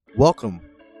Welcome,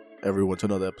 everyone, to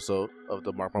another episode of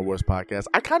the Mark My Words podcast.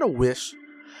 I kind of wish,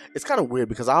 it's kind of weird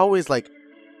because I always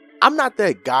I'm not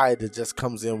that guy that just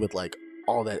comes in with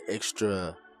all that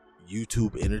extra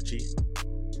YouTube energy.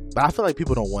 But I feel like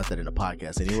people don't want that in a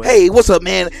podcast anyway. Hey, what's up,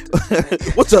 man?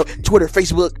 What's up? Twitter,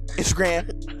 Facebook, Instagram.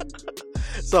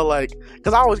 So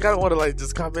because I always kind of want to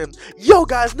just come in. Yo,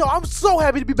 guys, no, I'm so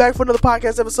happy to be back for another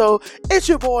podcast episode. It's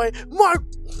your boy Mark.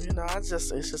 It's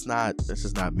just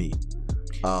not me.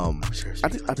 I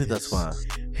think that's fine.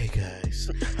 Hey guys,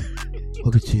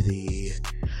 welcome to the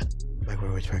Mark My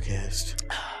Words podcast.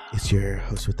 It's your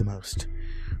host with the most.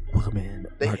 Welcome in,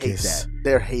 They Marcus. hate that.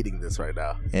 They're hating this right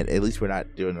now. And at least we're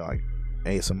not doing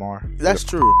ASMR. That's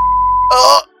true.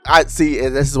 I see,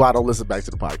 and this is why I don't listen back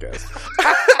to the podcast.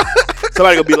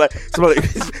 Somebody gonna be like, somebody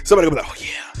gonna be like, oh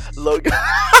yeah, Look,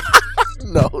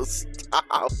 no,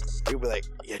 stop. They'll be like,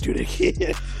 yeah, do it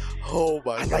again. Oh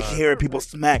my god, I like hearing people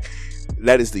smack.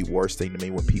 That is the worst thing to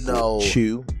me when people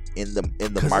chew in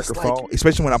the microphone,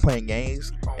 especially when I'm playing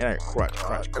games and I crunch.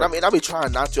 And I be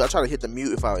trying not to. I try to hit the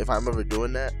mute if I'm ever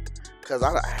doing that, because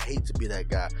I hate to be that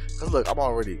guy. Because look, I'm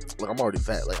already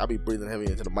fat. I be breathing heavy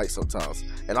into the mic sometimes,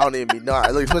 and I don't even be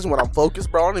especially when I'm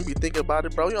focused, bro. I don't even be thinking about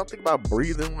it, bro. You don't think about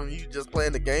breathing when you just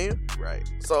playing the game, right?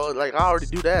 So I already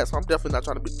do that. So I'm definitely not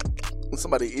trying to be in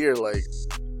somebody's ear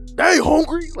 "Hey,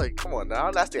 hungry?" Come on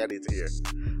now. That's the thing I need to hear.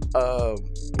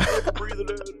 Breathing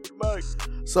into the mic.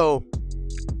 So,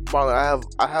 Marlon,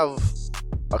 I have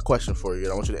a question for you,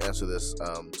 and I want you to answer this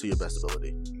to your best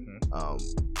ability. Mm-hmm.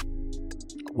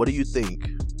 What do you think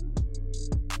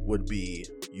would be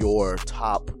your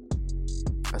top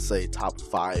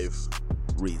 5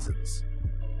 reasons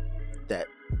that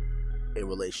a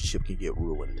relationship can get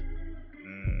ruined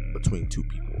between two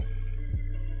people?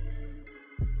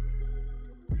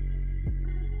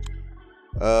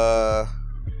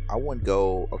 I wouldn't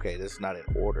go. Okay, this is not in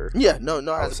order. Yeah, no.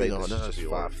 I would say this is just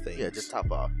 5 things. Yeah, just top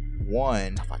 5.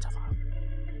 One, top 5.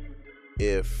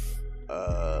 If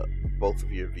both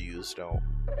of your views don't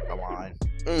align,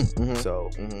 so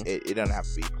it doesn't have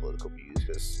to be political views.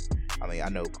 Because I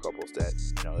know couples that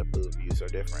their political views are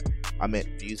different. I meant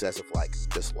views as of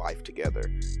just life together.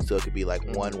 So it could be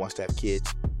one wants to have kids,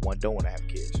 one don't want to have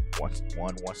kids.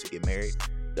 One wants to get married,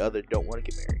 the other don't want to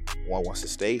get married. One wants to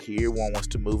stay here, one wants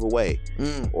to move away.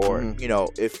 Or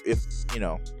if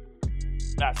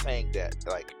not saying that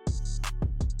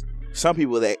some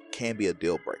people that can be a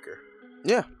deal breaker.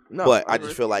 Yeah, no. But I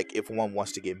just feel if one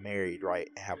wants to get married, right,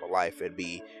 and have a life and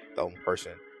be the only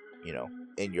person,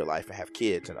 in your life and have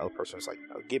kids, and the other person's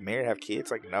get married, have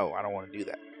kids, no, I don't want to do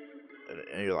that.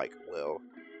 And you're well,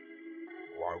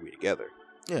 why are we together?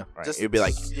 Yeah, right. It'd be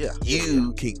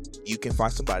you can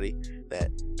find somebody that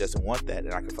doesn't want that,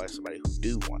 and I can find somebody who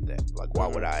do want that.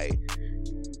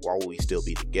 Why would we still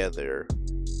be together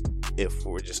if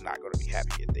we're just not going to be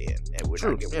happy at the end? And we're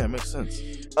True. Not getting it makes sense.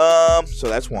 So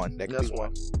that's one. That could be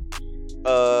one.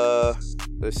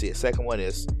 Let's see. A second one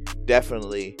is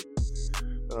definitely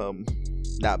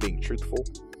not being truthful.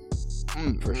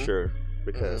 For sure.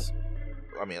 Because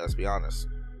let's be honest.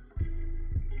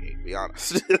 You need to be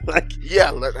honest. let's be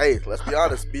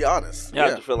honest. Be honest. Yeah,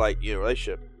 I just feel your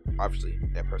relationship, obviously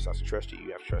that person has to trust you.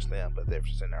 You have to trust them, but they're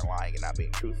just sitting there lying and not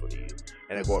being truthful to you,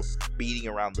 and they're going beating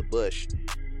around the bush.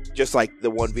 Just like the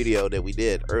one video that we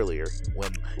did earlier,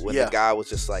 when the guy was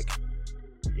just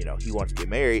he wanted to get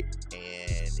married,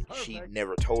 and she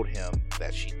never told him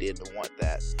that she didn't want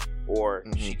that, or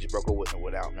she just broke up with him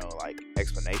without no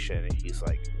explanation. And he's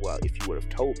well, if you would have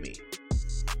told me,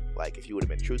 if you would have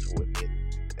been truthful with me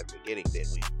at the beginning, then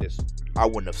I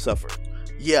wouldn't have suffered.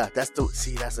 Yeah, that's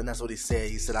what he said.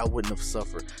 He said I wouldn't have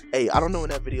suffered. Hey, I don't know when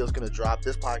that video is gonna drop.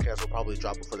 This podcast will probably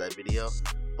drop before that video,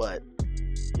 but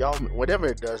y'all, whenever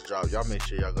it does drop, y'all make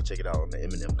sure y'all go check it out on the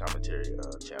Eminem commentary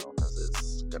channel, because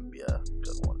it's gonna be a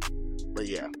good one. But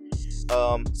yeah,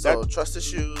 so trust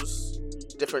issues,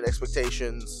 different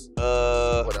expectations.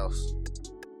 What else?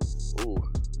 Ooh,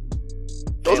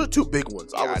 those are 2 big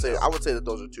ones. Yeah, I would say that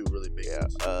those are 2 really big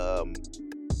ones.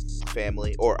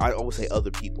 Family, or I would say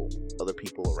other people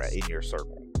around in your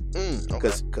circle.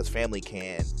 Because family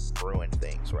can ruin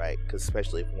things, right? Because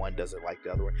especially if one doesn't like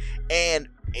the other one, and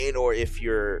or if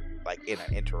you're in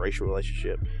an interracial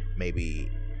relationship, maybe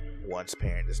one's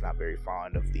parent is not very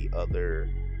fond of the other,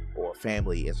 or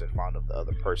family isn't fond of the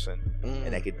other person,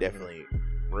 and that could definitely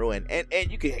ruin. And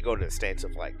you can go to the stance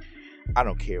of I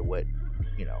don't care what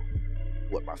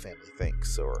what my family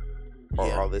thinks, or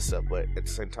all this stuff, but at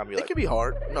the same time, it can be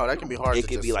hard. No, that can be hard. It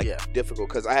can be difficult,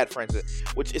 because I had friends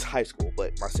which is high school,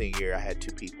 but my senior year I had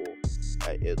 2 people.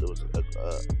 It was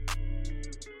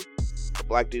a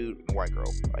black dude and a white girl.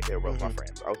 They were both my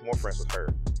friends. I was more friends with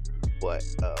her, but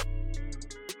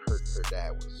her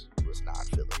dad was not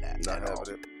feeling that at all.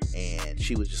 And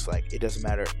she was just like, it doesn't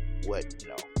matter what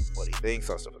he thinks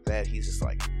or stuff like that. He's just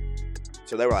like,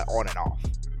 so they were like on and off,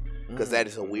 because that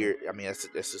is a weird. I mean,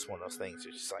 that's just one of those things.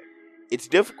 It's just like, it's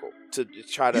difficult to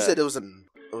try to. You said it was in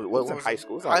what was high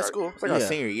school? High school. It's like our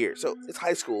senior year, so it's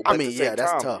high school. But I mean,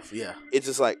 that's tough. Yeah, it's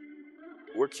just like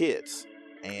we're kids,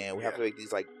 and we have to make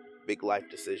these like big life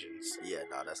decisions. Yeah,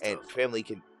 no, that's and tough. Family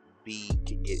can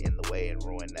get in the way and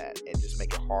ruin that, and just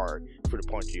make it hard for the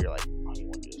point where you're like, I don't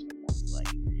want to do this anymore. Like,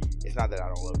 it's not that I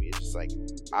don't love you. It's just like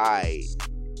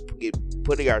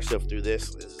putting ourselves through this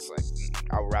is just like,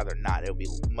 I would rather not. It'll be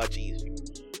much easier.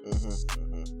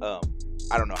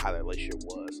 I don't know how that relationship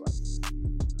was like.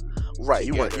 Right,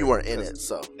 you weren't in it,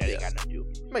 so that ain't got nothing to do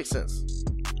with it. Makes sense.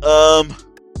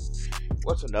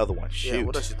 What's another one? Shoot. Yeah,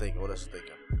 what else you thinking?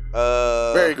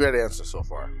 Very great answer so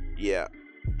far. Yeah.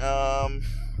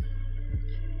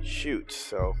 Shoot.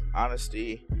 So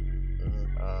honesty.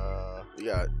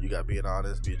 You got being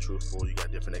honest, being truthful. You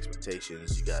got different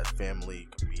expectations. You got family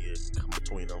can come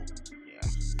between them. Yeah.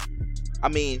 I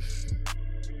mean,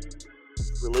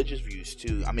 religious views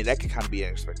too. I mean, that could kind of be an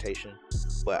expectation,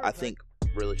 but I think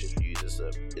religious views is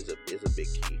a big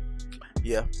key.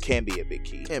 Yeah, can be a big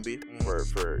key. Can be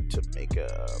for to make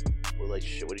a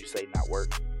relationship. What do you say? Not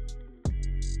work.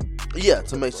 Yeah,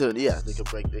 to make sure. Yeah, they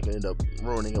can end up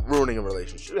ruining a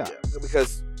relationship. Yeah,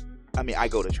 because I mean, I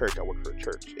go to church. I work for a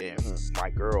church, and my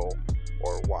girl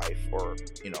or wife or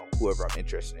whoever I'm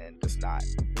interested in does not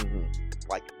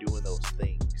like doing those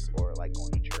things or like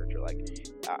going to church or like.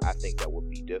 I think that would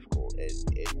be difficult, and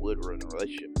it would ruin a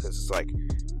relationship because it's like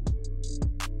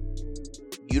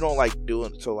you don't like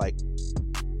doing so. Like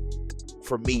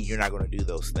for me, you're not going to do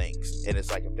those things, and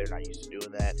it's like if they're not used to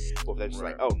doing that, or if they're just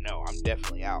like, oh no, I'm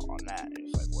definitely out on that. And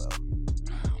it's like,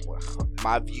 well,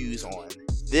 my views on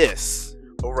this.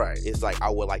 Right. It's like I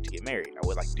would like to get married. I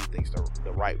would like to do things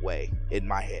the right way. In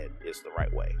my head, it's the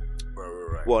right way.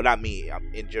 Right. Well, not me.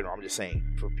 In general, I'm just saying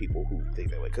for people who think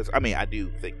that way. Because I mean, I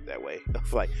do think that way.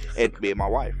 Like, and me and my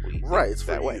wife, we right. It's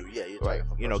that way. You. Yeah, you're right.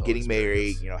 Getting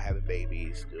married. Having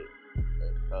babies.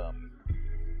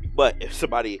 But if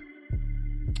somebody,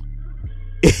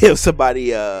 is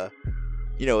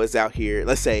out here,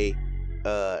 let's say,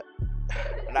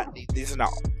 this is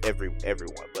not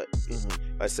everyone, but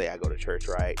let's say I go to church,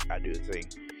 right? I do the thing.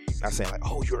 Not saying like,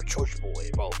 oh, you're a church boy,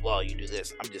 blah blah blah. You do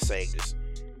this. I'm just saying,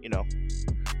 and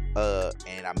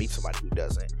I meet somebody who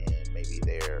doesn't, and maybe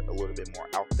they're a little bit more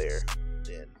out there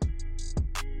than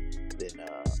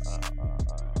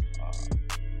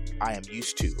I am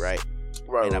used to, right?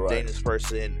 Right. And I'm dating this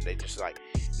person, and they just like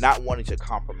not wanting to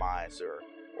compromise or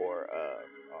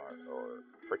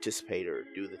participate or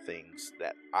do the things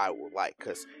that I would like,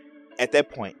 because at that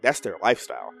point that's their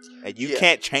lifestyle and you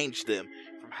can't change them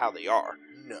from how they are.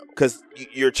 No, because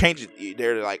you're changing.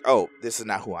 They're like, oh, this is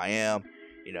not who I am.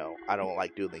 I don't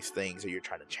like doing these things, and you're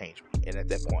trying to change me. And at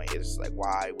that point, it's like,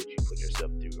 why would you put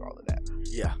yourself through all of that?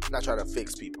 Yeah, not trying to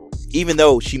fix people. Even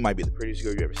though she might be the prettiest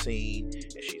girl you've ever seen,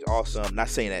 and she's awesome. Not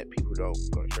saying that people who don't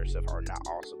go to church stuff are not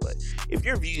awesome, but if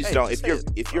your views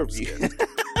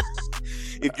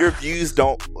if your views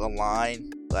don't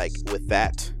align like with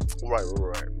that, right.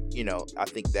 I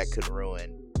think that could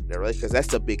ruin their relationship, because that's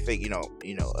the big thing.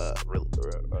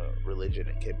 Religion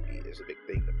is a big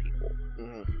thing to people,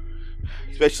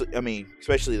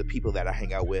 especially the people that I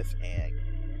hang out with, and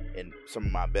some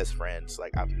of my best friends.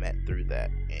 Like I've met through that,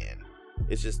 and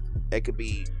it's just that could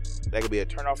be a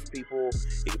turnoff for people.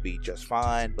 It could be just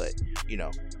fine, but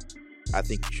I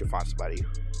think you should find somebody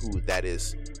who that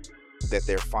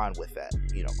they're fine with that.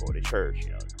 Going to church.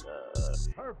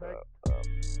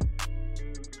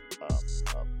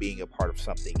 Being a part of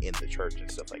something in the church and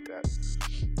stuff like that.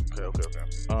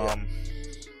 Okay.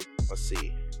 Let's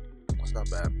see. That's not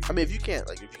bad. I mean, if you can't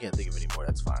think of any more,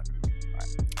 that's fine.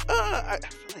 I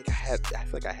feel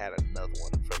like I had another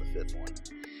one for the fifth one.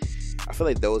 I feel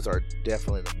like those are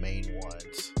definitely the main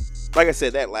ones. Like I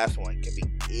said, that last one can be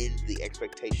in the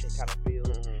expectation kind of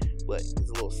field, but it's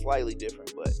a little slightly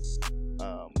different. But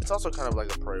it's also kind of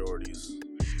like a priorities,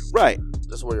 right?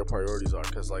 That's where your priorities are,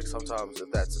 because like sometimes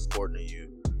if that's important to you,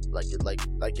 like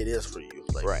it is for you.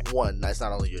 Like right. One, that's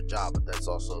not only your job, but that's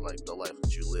also like the life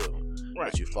that you live,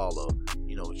 right. that you follow.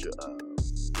 With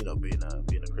your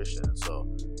being a Christian, and so.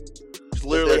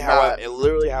 Literally how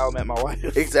I met my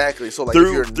wife. Exactly. So like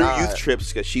through youth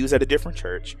trips, because she was at a different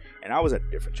church and I was at a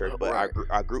different church, but right.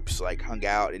 our groups like hung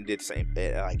out and did the same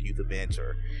like youth events,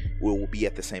 or we'll be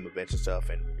at the same events and stuff,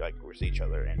 and like we'll see each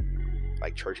other and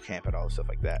like church camp and all stuff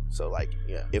like that. So like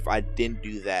if I didn't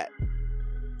do that,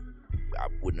 I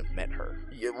wouldn't have met her.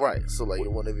 Yeah, right. So like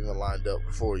it wouldn't have even lined up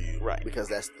for you, right? Because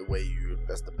that's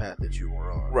the path that you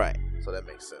were on, right? So that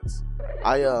makes sense.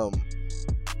 The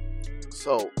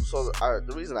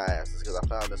reason I asked is because I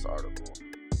found this article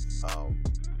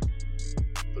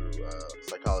through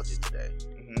Psychology Today,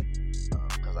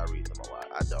 because I read them a lot.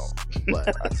 I don't, but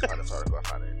I found this article. I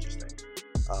found it interesting.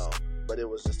 But it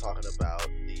was just talking about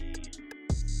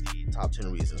the top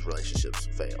 10 reasons relationships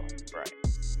fail, right?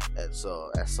 And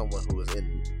so, as someone who is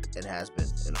in and has been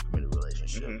in a committed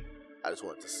relationship, I just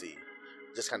wanted to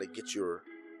just kind of get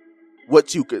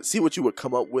what you would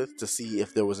come up with to see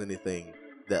if there was anything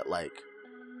that like,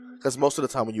 because most of the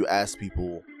time when you ask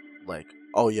people like,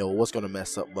 oh yeah, well, what's going to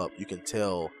mess something up, you can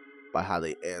tell by how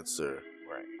they answer,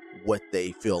 right, what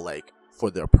they feel like for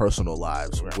their personal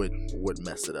lives, right, would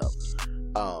mess it up.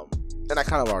 And I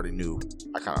kind of already knew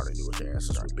what your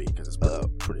answers would be because it's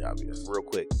pretty obvious. Real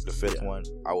quick, the fifth one,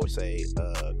 I would say,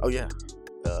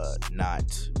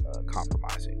 not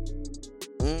compromising.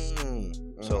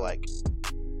 So like,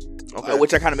 okay,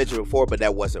 which I kind of mentioned before, but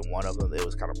that wasn't one of them. It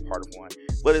was kind of part of one.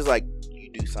 But it's like you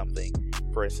do something.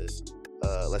 For instance,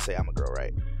 let's say I'm a girl,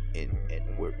 right? And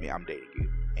I'm dating you,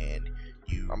 and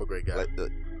I'm a great guy.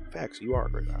 Facts, you are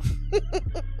a great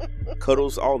guy.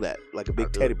 Cuddles, all that, like a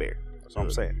big teddy bear. That's what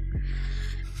I'm saying.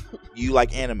 You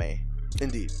like anime.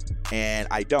 Indeed. And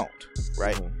I don't,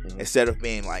 right? Instead of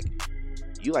being like,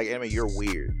 you like anime, you're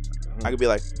weird. I could be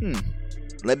like,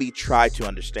 let me try to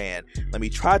understand. Let me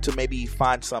try to maybe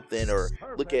find something or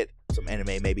look at some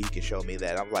anime. Maybe he can show me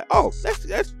that. I'm like, oh,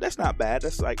 that's not bad.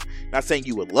 That's like, not saying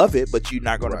you would love it, but you're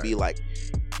not going to be like,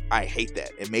 I hate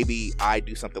that. And maybe I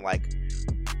do something like,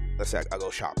 let's say I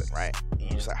go shopping, right? And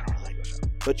you're just like, I don't really like go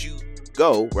shopping. But you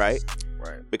go, right?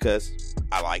 Right. Because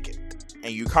I like it.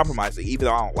 And you compromise it. Even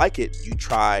though I don't like it, you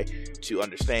try to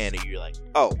understand, and you're like,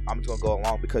 oh, I'm just going to go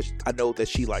along because I know that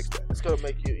she likes that. It's going to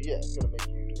make you,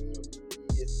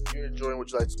 you're enjoying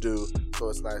what you like to do, so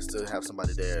it's nice to have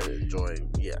somebody there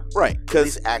enjoying, right,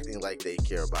 because he's acting like they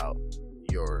care about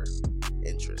your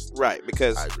interest, right?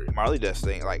 Because Marley does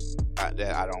things like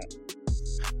that I don't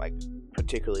like,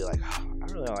 particularly like, I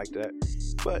really don't like that,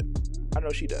 but I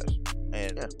know she does,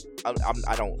 and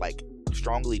I don't like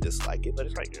strongly dislike it, but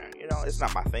it's like, it's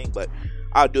not my thing, but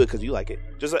I'll do it because you like it.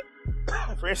 Just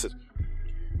like, for instance,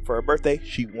 for her birthday,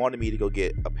 she wanted me to go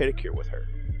get a pedicure with her.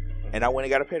 And I went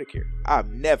and got a pedicure. I've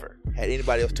never had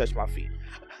anybody else touch my feet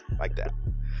like that.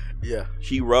 Yeah.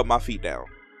 She rubbed my feet down.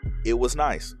 It was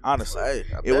nice, honestly. Hey,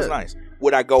 it was nice.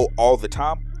 Would I go all the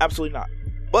time? Absolutely not.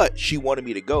 But she wanted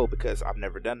me to go because I've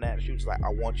never done that. She was like, I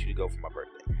want you to go for my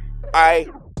birthday. I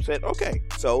said, okay.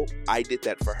 So I did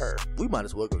that for her. We might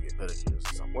as well go get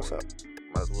pedicures or something. What's up?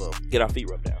 Might as well. Get our feet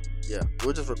rubbed down. Yeah.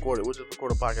 We'll just record it. We'll just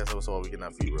record a podcast episode while we get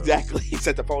our feet rubbed. Exactly.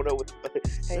 Set the phone up with,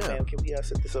 hey man, can we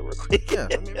set this up real quick? Yeah,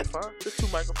 I mean, it's fine. There's 2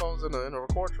 microphones in a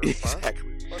recorder.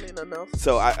 Exactly. I don't need nothing else.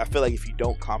 So I feel like if you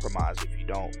don't compromise, if you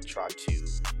don't try to,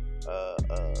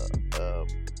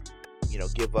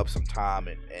 give up some time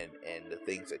and the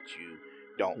things that you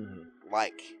don't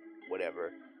like,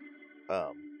 whatever,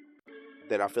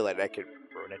 then I feel like that could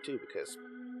ruin it too, because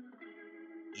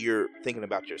you're thinking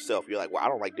about yourself. You're like, well, I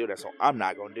don't like doing that, so I'm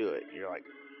not going to do it. You're like,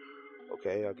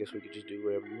 okay, I guess we could just do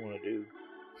whatever you want to do.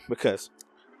 Because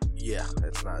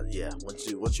it's not. Once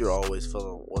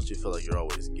you feel like you're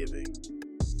always giving.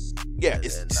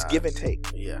 It's give and take.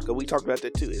 Yeah. Because we talked about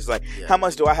that too. It's like, how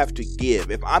much do I have to give?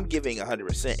 If I'm giving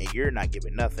 100% and you're not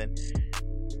giving nothing,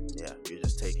 you're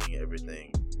just taking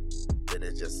everything. Then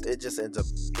it just ends up,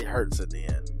 it hurts in the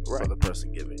end for the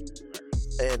person giving.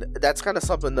 And that's kind of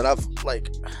something that I've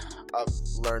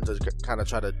learned to kind of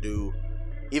try to do,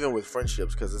 even with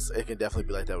friendships, because it can definitely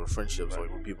be like that with friendships,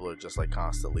 like when people are just like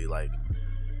constantly like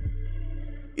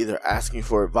either asking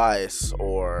for advice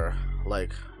or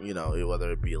like,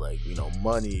 whether it be like,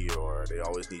 money, or they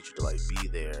always need you to like be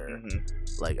there.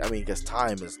 Like, I mean, because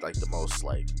time is like the most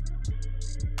like,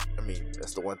 I mean,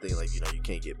 that's the one thing, like, you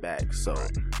can't get back. So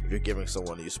if you're giving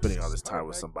someone, you're spending all this time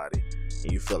with somebody,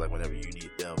 and you feel like whenever you need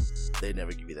them, they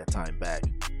never give you that time back,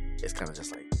 it's kind of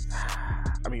just like,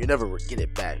 I mean, you never get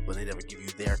it back, but they never give you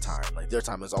their time. Like, their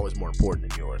time is always more important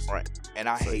than yours. Right. And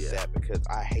I hate that, because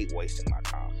I hate wasting my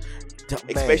time.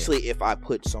 Especially if I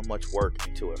put so much work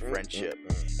into a friendship,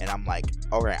 and I'm like,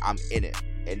 all right, I'm in it.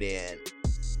 And then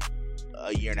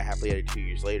a year and a half later, 2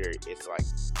 years later, it's like,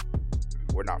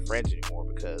 we're not friends anymore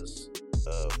because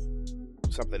of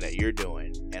something that you're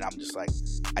doing. And I'm just like,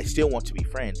 I still want to be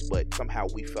friends, but somehow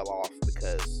we fell off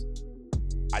because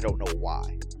I don't know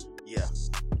why. Yeah.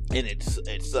 And it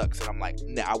sucks. And I'm like,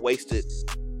 nah, I wasted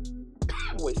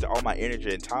all my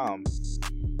energy and time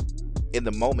in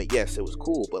the moment. Yes, it was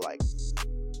cool, but like,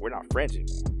 we're not friends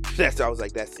anymore. I was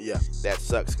like, that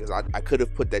sucks, because I could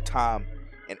have put that time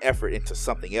and effort into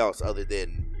something else other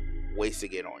than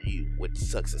wasting it on you, which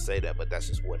sucks to say that, but that's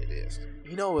just what it is.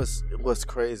 You know what's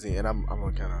crazy, and I'm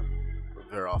gonna kind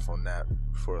of veer off on that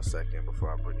for a second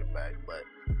before I bring it back, but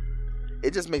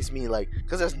it just makes me like,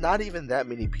 because there's not even that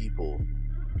many people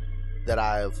that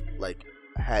I've like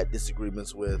had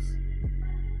disagreements with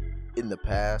in the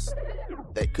past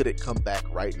that couldn't come back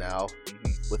right now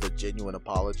with a genuine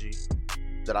apology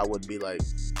that I wouldn't be like,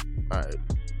 all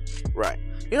right,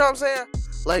 you know what I'm saying?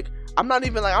 Like, I'm not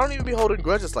even like, I don't even be holding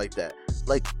grudges like that.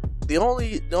 Like, the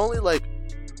only like,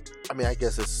 I mean, I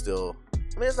guess it's still,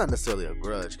 I mean, it's not necessarily a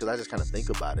grudge, because I just kind of think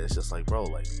about it. It's just like, bro,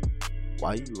 like,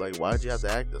 why'd you have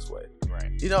to act this way?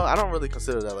 Right. You know, I don't really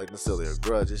consider that like necessarily a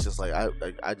grudge. It's just like,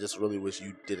 I just really wish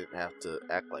you didn't have to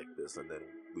act like this, and then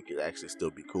we could actually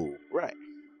still be cool. Right.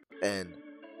 And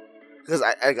because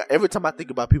I every time I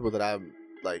think about people that I'm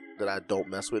like, that I don't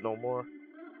mess with no more,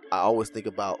 I always think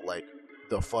about like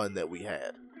the fun that we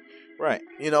had. Right.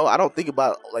 You know, I don't think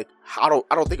about like I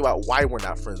don't think about why we're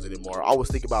not friends anymore. I always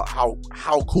think about how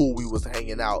cool we was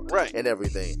hanging out, right, and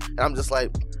everything. And I'm just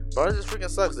like, bro, it just freaking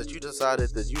sucks that you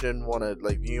decided that you didn't want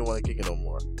to kick it no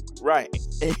more. Right.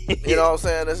 You know what I'm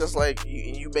saying? It's just like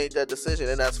you made that decision,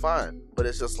 and that's fine. But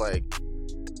it's just like,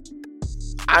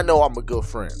 I know I'm a good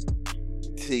friend.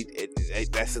 See,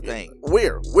 that's the thing.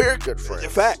 We're good friends.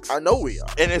 Facts. I know we are.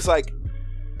 And it's like,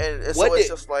 and so it's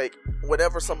just like,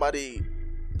 whenever somebody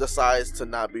decides to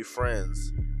not be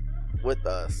friends with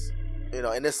us, you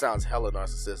know, and this sounds hella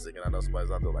narcissistic, and I know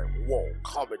somebody's out there like, whoa,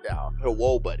 calm it down.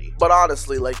 Whoa, buddy. But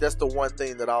honestly, like, that's the one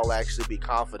thing that I'll actually be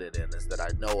confident in, is that I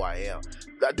know I am.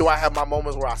 Do I have my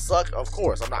moments where I suck? Of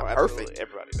course, I'm not perfect.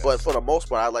 Everybody does. But for the most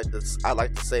part, I like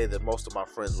to say that most of my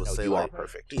friends would say, you like, are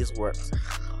perfect. He's worth.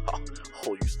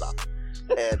 Oh, you stop.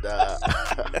 And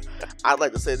I'd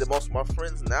like to say that most of my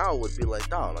friends now would be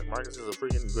like, no, like, Marcus is a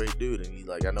freaking great dude, and he,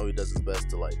 like, I know he does his best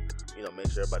to, like, you know,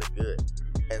 make sure everybody's good.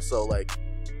 And so, like,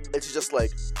 it's just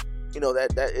like, you know,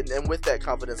 that and with that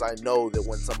confidence, I know that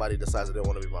when somebody decides that they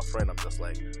want to be my friend, I'm just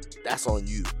like, that's on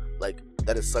you. Like,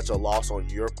 that is such a loss on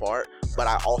your part, but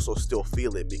I also still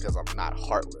feel it because I'm not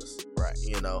heartless, right?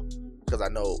 You know, because I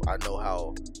know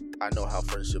how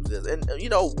friendships is, and you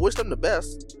know, wish them the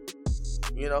best.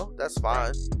 You know, that's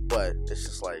fine, but it's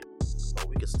just like, oh,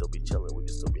 we can still be chilling, we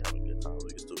can still be having good times, we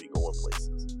can still be going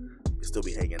places, we can still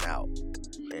be hanging out.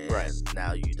 And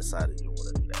now you decided you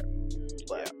want to do that.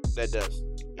 But yeah, that does.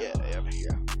 Yeah.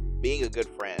 Being a good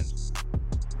friend,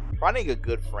 finding a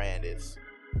good friend is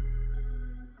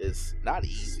not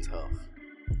easy. It's tough.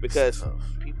 Because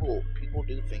people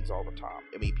do things all the time.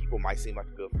 I mean, people might seem like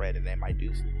a good friend, and they might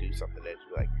do something that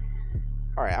you're like,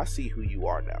 all right, I see who you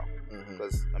are now.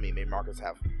 Because I mean, me and Marcus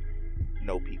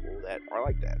know people that are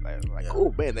like that. Like,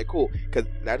 cool, man, they're cool. Because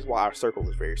that's why our circle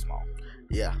is very small.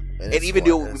 Yeah, and even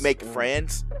though we make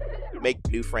friends, make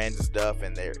new friends and stuff,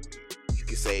 and you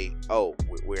can say, oh,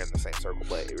 we're in the same circle,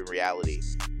 but in reality,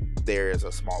 there is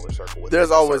a smaller circle.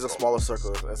 There's always a smaller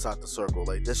circle inside the circle.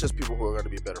 Like, there's just people who are going to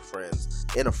be better friends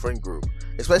in a friend group,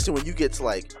 especially when you get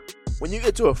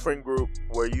to a friend group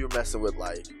where you're messing with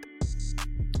like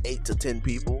 8 to 10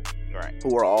 people, right,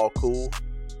 who are all cool.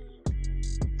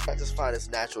 I just find it's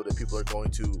natural that people are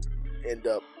going to end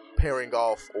up pairing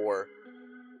off or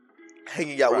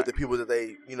hanging out with the people that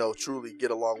they, you know, truly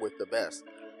get along with the best.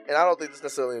 And I don't think there's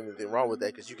necessarily anything wrong with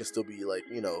that, because you can still be like,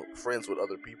 you know, friends with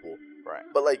other people, right?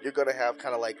 But like, you're gonna have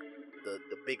kind of like the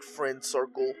big friend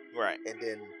circle, right? And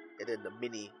then the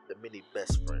mini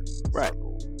best friend, right?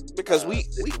 Circle. Because we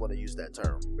want to use that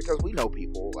term, because we know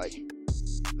people like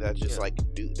that just like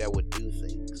would do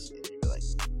things, and you'd be like,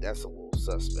 that's a little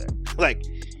suspect. Like,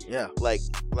 yeah, like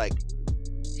why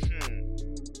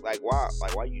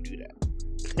you do that?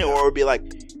 Or it'd be like,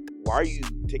 why are you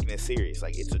taking it serious?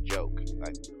 Like, it's a joke.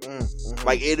 Like,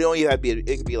 like it don't even have to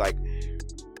be. It could be like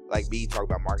me talking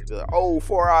about Marcus, be like, oh,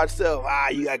 4 odd stuff.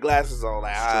 You got glasses on.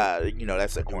 Like, you know,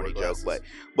 that's a corny joke. But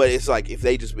it's like, if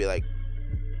they just be like,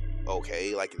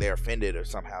 okay, like they're offended or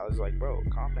somehow, it's like, bro,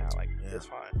 calm down. Like, it's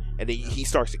fine. And then he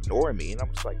starts ignoring me, and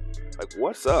I'm just like,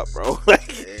 what's up, bro?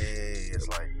 Like, hey, it's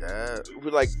like that.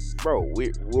 We're like, bro,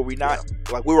 were we not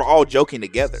like, we were all joking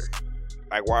together?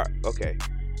 Like, why? Okay,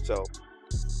 so.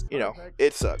 You know,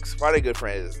 it sucks. Finding a good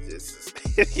friend is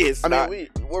not. I mean,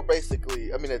 we're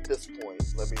basically. I mean, at this point,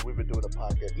 I mean, we've been doing a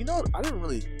podcast. You know, I didn't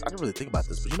really think about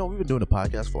this, but you know, we've been doing a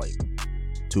podcast for like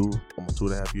almost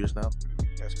 2.5 years now.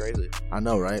 That's crazy. I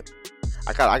know, right?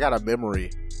 I got a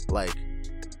memory like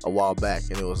a while back,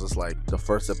 and it was just like the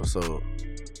first episode,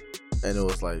 and it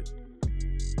was like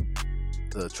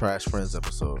the Trash Friends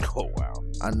episode. Oh wow!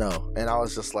 I know. And I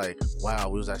was just like, wow,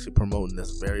 we was actually promoting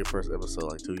this very first episode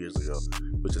like 2 years ago,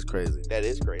 which is crazy. That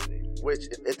is crazy. Which,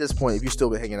 at this point, if you've still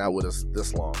been hanging out with us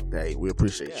this long, hey, we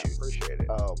appreciate you. Appreciate it.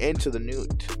 And to the new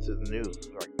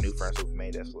friends who've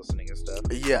made us listening and stuff.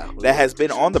 Yeah. That has been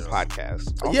on the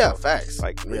podcast. Also. Yeah, facts.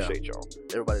 Like, appreciate y'all.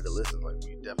 Everybody that listens, like,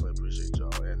 we definitely appreciate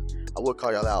y'all. And I will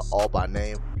call y'all out all by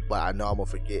name, but I know I'm going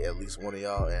to forget at least one of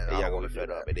y'all. And y'all going to fed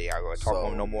up. And then y'all going to talk to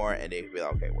them no more. And they be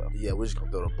like, okay, well. Yeah, we're just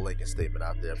going to throw a blanket statement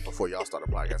out there before y'all start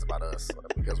a podcast about us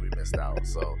because we missed out.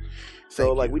 So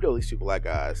like, we know these two black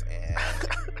guys and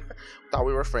thought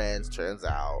we were friends. Turns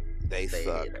out they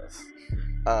suck. hate us.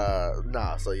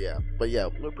 So yeah. But yeah,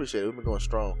 we appreciate it. We've been going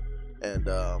strong. And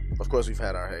of course we've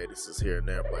had our hiatuses here and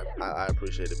there, but I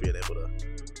appreciate it being able to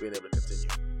continue.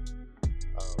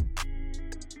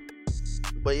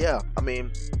 But yeah, I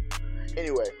mean,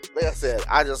 anyway, like I said,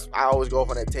 I always go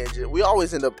off on that tangent. We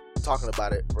always end up talking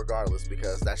about it regardless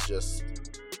because that's just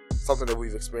something that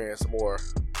we've experienced more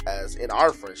as in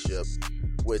our friendship.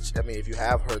 Which, I mean, if you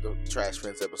have heard the Trash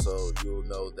Friends episode, you'll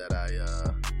know that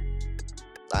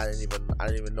I didn't even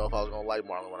know if I was gonna like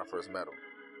Marlon when I first met him.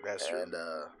 That's true.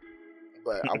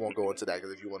 But I won't go into that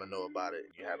because if you want to know about it,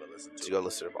 you haven't listened to it. Go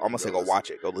listen to it. I'm gonna say go watch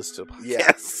it. Go listen to it.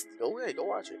 Yes. Go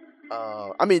watch it.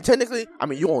 I mean, technically,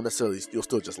 you won't necessarily, you'll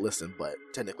still just listen, but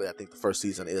technically, I think the first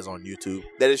season is on YouTube.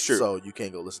 That is true. So you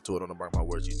can go listen to it on the Mark My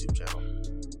Words YouTube channel.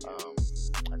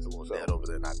 That's a little dad over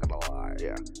there, not gonna lie.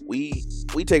 Yeah. We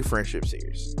take friendship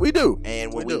serious. We do.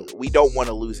 And we don't want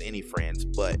to lose any friends,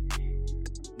 but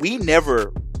we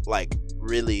never, like,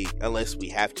 really, unless we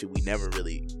have to, we never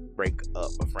really break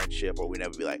up a friendship, or we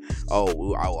never be like,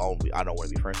 oh, I don't want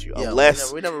to be friends with you. Yeah,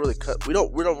 unless we never really cut. We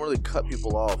don't really cut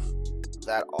people off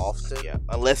that often. Yeah,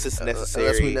 unless it's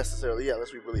necessary. Unless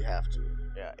we really have to.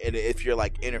 Yeah, and if you're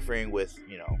like interfering with,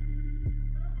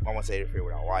 I won't say interfere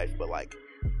with our life, but like,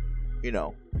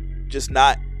 just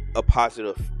not a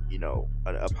positive,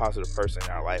 a positive person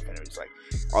in our life, and it's like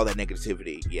all that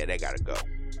negativity. Yeah, that gotta go.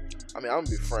 I mean, I'm gonna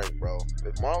be frank, bro.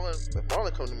 If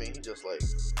Marlon come to me, he just like,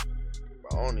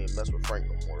 bro, I don't even mess with Frank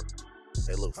no more.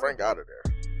 Hey, look, Frank out of there.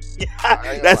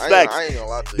 Yeah, that's facts. I ain't gonna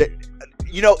lie to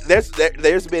you. There's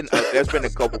been a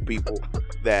couple people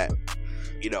that,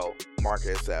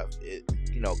 Marcus have,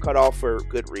 cut off for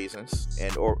good reasons,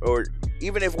 and or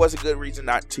even if it was a good reason,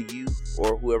 not to you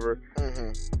or whoever.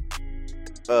 Mm-hmm.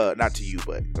 Not to you,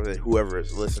 but whoever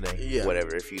is listening,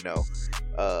 whatever. If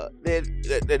then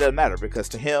it doesn't matter, because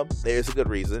to him there's a good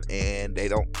reason, and they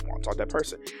don't want to talk to that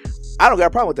person. I don't got a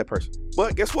problem with that person,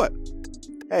 but guess what?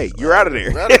 Hey, you're out of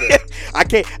there. I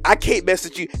can't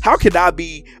message you. How can I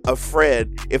be a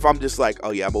friend if I'm just like,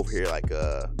 oh yeah, I'm over here like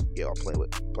I'm playing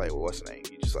with what's the name?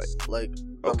 You just like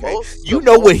okay,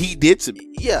 what he did to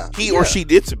me. Yeah, he or she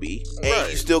did to me, and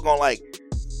you still gonna like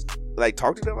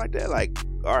talk to them like that? Like,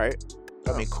 all right.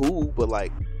 I mean, cool, but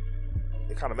like,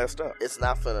 it kind of messed up. It's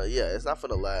not finna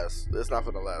last. It's not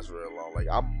finna last real long. Like,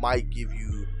 I might give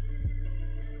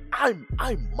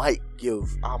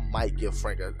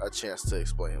Frank a chance to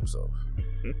explain himself.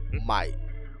 Might,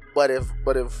 but if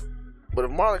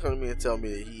Marlon come to me and tell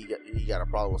me that he got a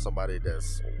problem with somebody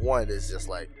that's just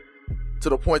like to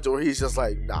the point to where he's just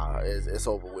like, nah, it's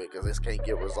over with because this can't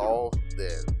get resolved,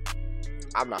 then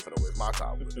I'm not gonna waste my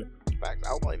time with it. In fact, I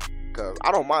don't blame you, because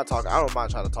I don't mind talking. I don't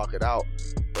mind trying to talk it out.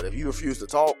 But if you refuse to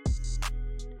talk,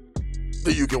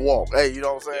 then you can walk. Hey, you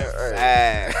know what I'm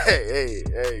saying? Hey,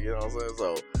 you know what I'm saying?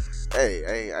 So,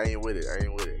 hey, I ain't with it.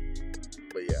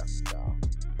 But yeah,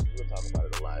 we'll talk about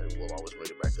it a lot, and we'll always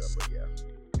bring it back up. But yeah,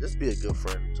 just be a good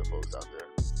friend to folks out there.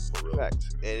 For real.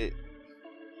 Fact. And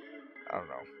I don't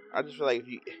know. I just feel like if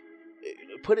you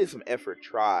put in some effort,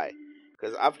 try,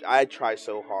 because I try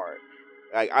so hard.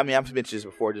 Like, I mean, I've mentioned this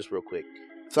before, just real quick.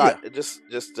 So yeah. Just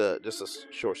a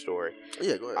short story.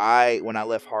 Yeah, go ahead. When I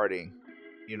left Harding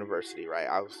University, right,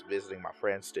 I was visiting my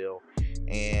friend still,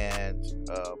 and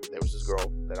there was this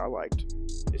girl that I liked.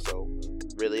 And so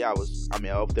really, I was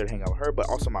up there to hang out with her, but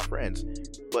also my friends.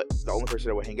 But the only person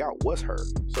that would hang out was her.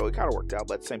 So it kind of worked out.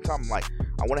 But at the same time, I'm like,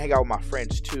 I want to hang out with my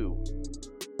friends too,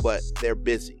 but they're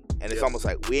busy. And it's almost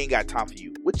like, we ain't got time for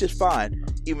you, which is fine,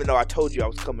 even though I told you I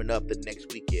was coming up the next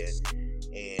weekend,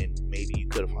 and maybe you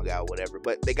could have hung out, whatever.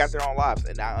 But they got their own lives,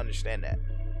 and I understand that.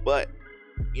 But,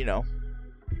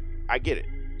 I get it.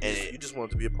 And you just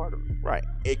want to be a part of it. Right.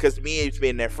 Because me, it's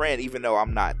being their friend, even though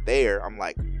I'm not there, I'm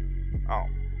like, oh.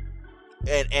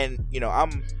 And we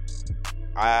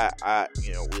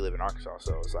live in Arkansas,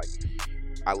 so it's like,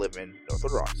 I live in North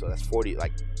Little Rock, so that's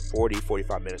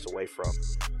 45 minutes away from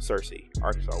Searcy,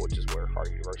 Arkansas, which is where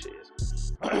Harding University is.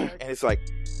 And it's like,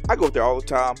 I go up there all the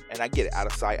time, and I get it, out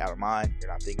of sight, out of mind.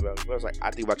 You're not thinking about me, but it's like, I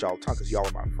think about y'all all the time because y'all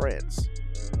are my friends.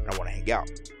 and I want to hang out.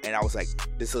 And I was like,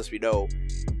 this lets me know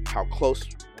how close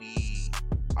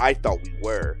I thought we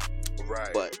were, right?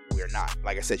 But we're not.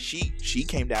 Like I said, she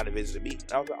came down to visit me,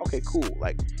 and I was like, okay, cool.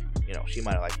 Like, you know, she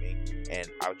might have liked me, and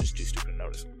I was just too stupid to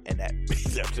notice. And that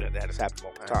has happened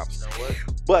multiple times. You know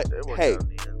what? But hey,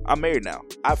 I'm married now.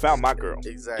 I found my girl.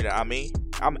 Exactly. You know what I mean?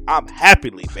 I'm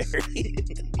happily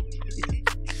married.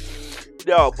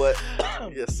 No, but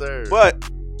yes, sir. But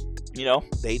you know,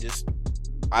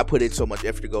 I put in so much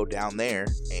effort to go down there,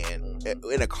 and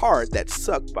in a car that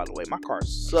sucked. By the way, my car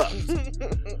sucked.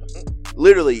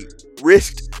 Literally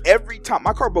risked every time.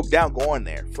 My car broke down going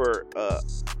there for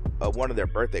one of their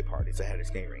birthday parties. I had a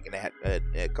skate rink, and they had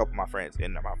a couple of my friends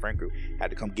in my friend group had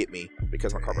to come get me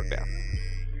because my car broke down,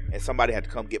 and somebody had to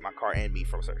come get my car and me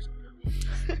from service.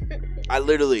 I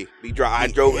literally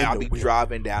I'll be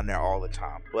driving down there all the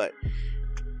time, but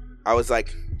I was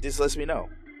like, this lets me know.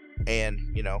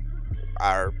 And you know,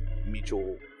 our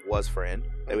mutual friend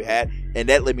that we had, and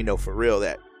that let me know for real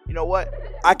that, you know what,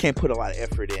 I can't put a lot of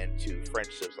effort into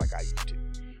friendships like I used to,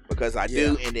 because I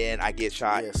do, and then I get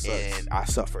shot, and I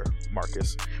suffer.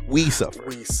 Marcus, we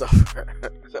suffer.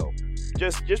 So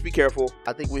just be careful.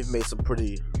 I think we've made some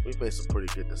pretty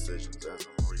good decisions as of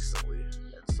recently.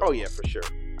 So oh yeah, for sure.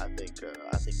 I think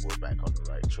we're back on the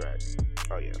right track.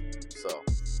 Oh yeah. So,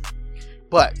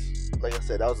 but like I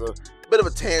said, that was a bit of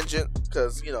a tangent,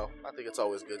 because you know, I think it's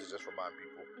always good to just remind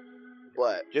people.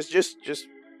 But just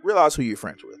realize who you're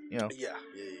friends with. You know. Yeah.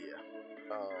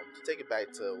 To take it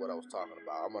back to what I was talking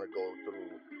about, I'm gonna go through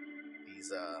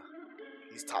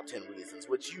these top 10 reasons,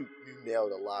 which you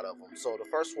nailed a lot of them. So the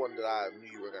first one that I knew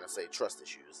you were gonna say, trust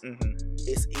issues. Mm-hmm.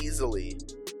 It's easily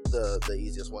the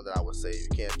easiest one that I would say. You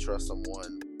can't trust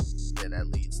someone, then that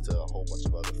leads to a whole bunch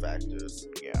of other factors.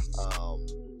 Yeah.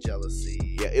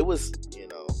 Jealousy. Yeah, it was, you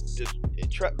know, just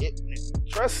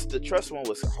the trust one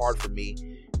was hard for me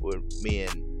when me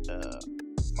and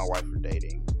my wife were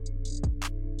dating.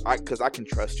 Because I can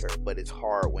trust her, but it's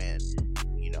hard when,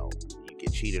 you know, you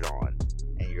get cheated on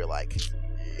and you're like,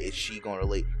 is she going to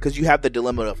leave? Because you have the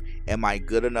dilemma of, am I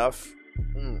good enough?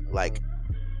 Mm-hmm. Like,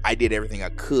 I did everything I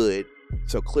could,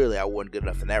 so clearly I wasn't good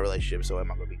enough in that relationship, so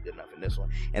am I going to be good enough in this one?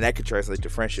 And that could translate to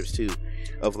friendships too,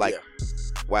 of like,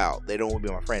 wow, they don't want to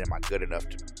be my friend. Am I good enough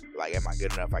am I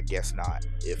good enough? I guess not.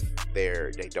 If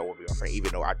they don't want to be my friend,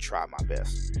 even though I tried my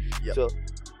best. Yep. So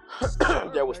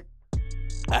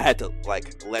I had to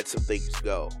like let some things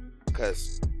go,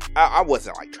 because I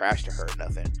wasn't like trash to her or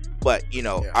nothing, but you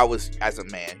know, I was, as a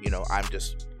man, you know, I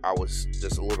was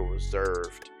just a little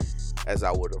reserved as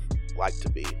I would have liked to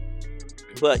be.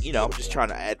 But you know, I'm just trying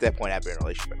to, at that point, I've been in a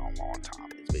relationship a long time.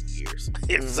 It's been years.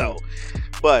 So,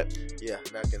 but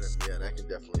that can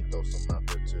definitely throw something out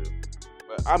there too.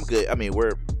 But I'm good. I mean,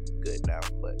 we're good now.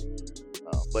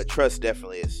 But trust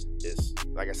definitely is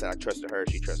like I said, I trusted her,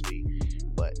 she trusts me.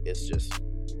 But it's just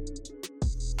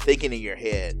thinking in your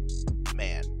head,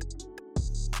 man,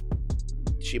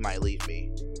 she might leave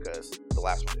me because the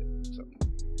last one did. So.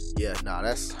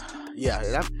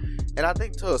 And I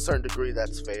think to a certain degree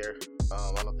that's fair.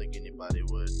 I don't think anybody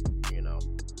would, you know,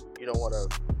 you don't want to.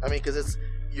 I mean, because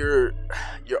you're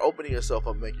opening yourself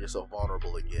up, making yourself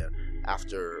vulnerable again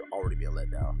after already being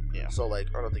let down. Yeah. So like,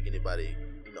 I don't think anybody,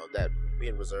 you know, that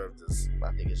being reserved is.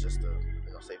 I think it's just a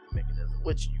safety mechanism,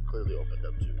 which you clearly opened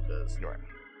up to because you are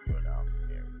now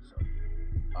married. So,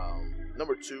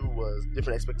 number 2 was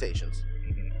different expectations,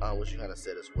 which you kind of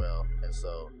said as well. And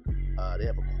so, they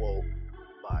have a quote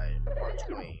by Mark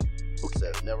Twain who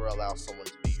says, "Never allow someone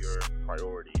to be your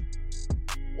priority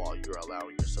while you're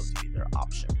allowing yourself to be their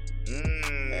option."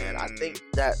 And I think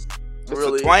that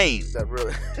really, Mark Twain.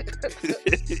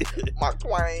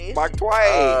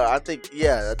 I think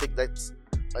that's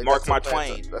like, Mark my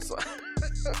Twain. That's I'm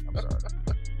sorry.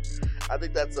 I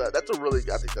think that's a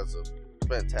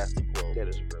fantastic quote. That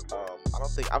is a great quote. I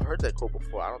don't think I've heard that quote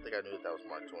before. I don't think I knew that was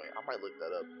Mark Twain. I might look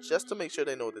that up just to make sure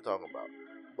they know what they're talking about.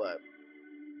 But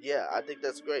yeah, I think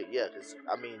that's great. Yeah, because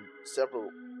I mean,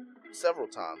 several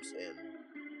times in,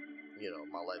 you know,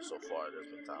 my life so far, there's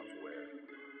been times where,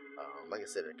 like I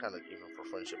said, it kind of, even for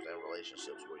friendships and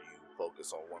relationships, where you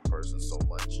focus on one person so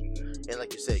much, and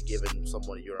like you said, giving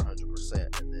someone you're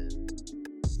 100%, and then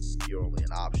you're only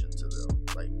an option to them.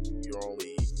 Like, you're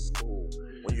only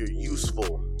when you're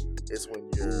useful. It's when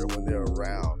they're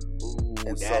around.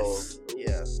 And so,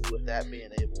 with that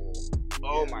being able.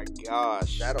 Oh my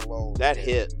gosh! That alone. That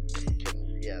hit.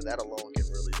 That alone can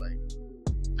really like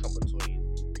come between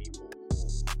people.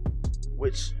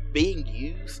 Which being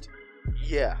used.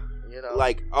 Yeah, you know.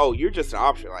 Like, oh, you're just an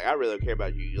option. Like, I really don't care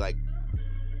about you. Like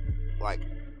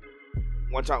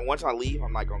once I leave,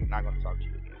 I'm not going to talk to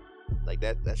you again. Like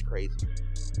that's crazy.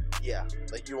 Yeah,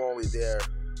 like you were only there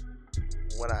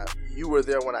you were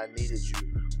there when I needed you,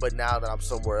 but now that I'm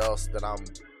somewhere else, that I'm,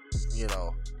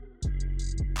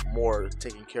 more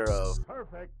taken care of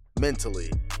mentally.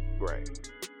 Right.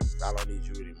 I don't need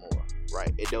you anymore. Right.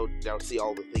 And don't see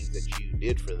all the things that you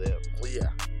did for them. Well, yeah.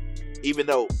 Even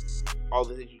though all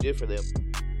the things you did for them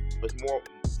was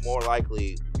more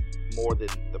likely more than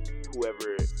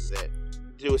whoever that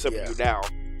doing something for you now.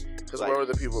 Because where were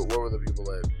the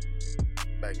people at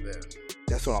back then?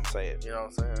 That's what I'm saying. You know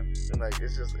what I'm saying? And like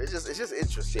it's just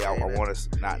interesting. Yeah, I want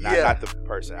to not the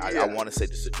person. I want to say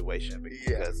the situation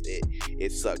because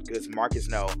it sucked. Because Marcus,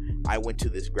 I went to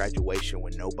this graduation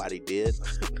when nobody did.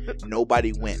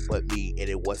 Nobody went but me, and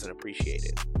it wasn't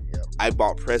appreciated. Yep. I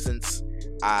bought presents.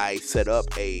 I set up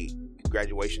a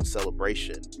graduation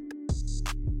celebration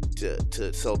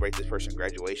to celebrate this person's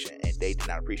graduation, and they did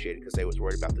not appreciate it because they was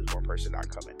worried about this one person not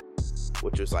coming,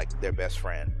 which was like their best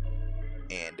friend,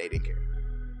 and they didn't care.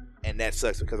 And that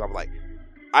sucks because I'm like,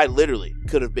 I literally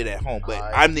could have been at home, but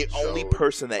I'm the only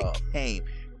person that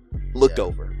looked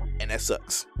over, and that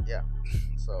sucks. Yeah.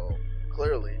 So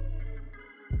clearly,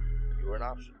 you were an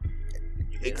option.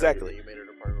 Exactly. You made it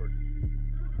a priority.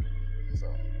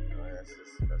 So that's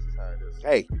just how it is.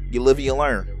 Hey, you live and you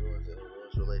learn. It ruins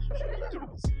relationships. That's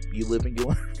what we see. You live and you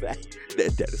learn.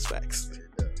 That is facts.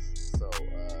 It does. So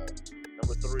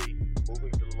number 3,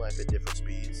 moving through life at different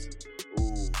speeds.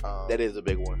 Ooh, that is a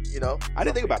big one. I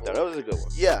didn't think about that. That was a good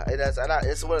one. Yeah, and that's why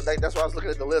I was looking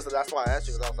at the list, and that's why I asked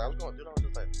you, because I was going through it. I was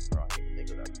just like, bro, I didn't think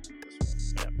of that.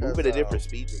 Yeah, moving at different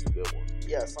speeds is a good one.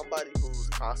 Yeah, somebody who's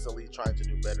constantly trying to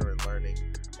do better and learning,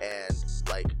 and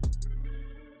like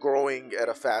growing at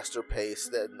a faster pace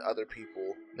than other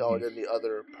people, than the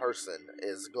other person,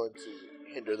 is going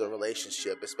to hinder the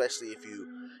relationship, especially if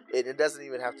it doesn't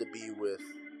even have to be with,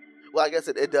 well, I guess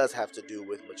it does have to do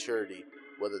with maturity,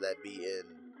 whether that be in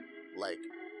like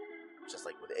just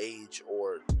like with age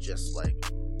or just like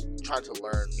trying to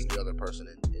learn the other person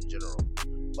in general.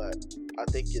 But I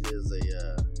think it is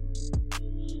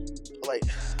like,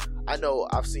 I know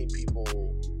I've seen people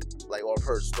like, or I've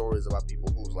heard stories about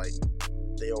people who's like,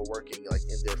 they are working like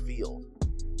in their field,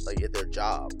 like in their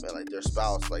job, and like their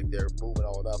spouse, like they're moving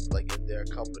on up like in their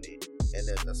company, and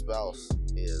then the spouse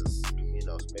is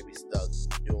maybe stuck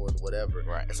doing whatever,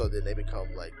 right? And so then they become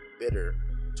like bitter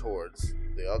towards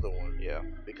the other one,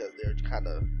 because they're kind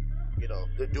of,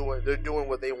 they're doing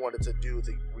what they wanted to do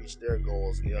to reach their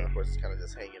goals, and the other person's kind of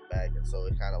just hanging back, and so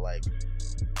it kind of like,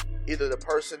 either the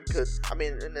person could,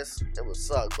 it would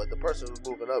suck, but the person who's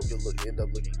moving up could end up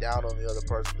looking down on the other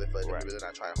person. They feel like maybe they're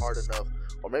not trying hard enough,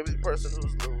 or maybe the person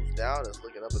who's down is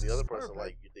looking up at the other person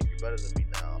like, you think you're better than me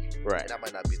now, right? And that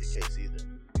might not be the case either.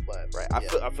 But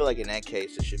I feel like in that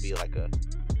case it should be like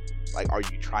are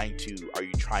you trying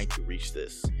to reach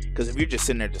this? Because if you're just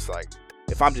sitting there just like,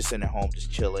 if I'm just sitting at home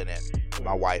just chilling, and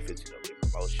my wife is getting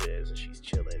promotions and she's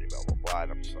chilling and blah blah blah,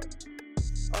 and I'm just like,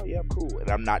 oh yeah, I'm cool, and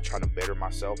I'm not trying to better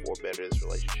myself or better this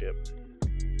relationship,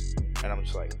 and I'm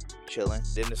just like chilling,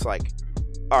 then it's like,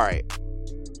 all right,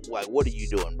 like, what are you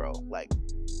doing, bro? Like,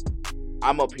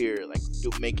 I'm up here like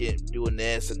doing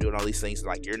this and doing all these things, and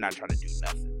like, you're not trying to do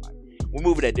nothing. Like, we're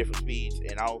moving at different speeds,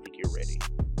 and I don't think you're ready.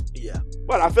 Yeah,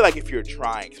 but I feel like if you're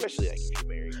trying, especially like if you're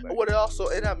married, like, what it also,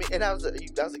 and that was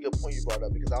a good point you brought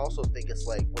up, because I also think it's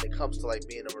like, when it comes to like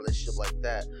being in a relationship like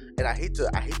that, and I hate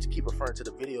to keep referring to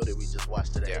the video that we just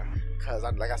watched today, because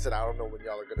like I said, I don't know when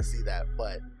y'all are gonna see that,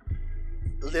 but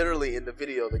literally in the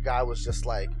video, the guy was just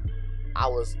like, I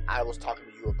was talking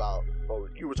to you about, or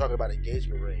you were talking about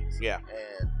engagement rings, and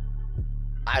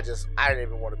I didn't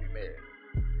even want to be married.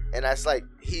 And that's like,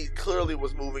 he clearly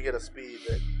was moving at a speed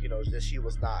that, that she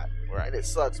was not. Right. And it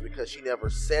sucks because she never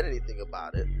said anything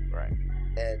about it. Right.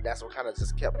 And that's what kind of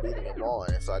just kept leading him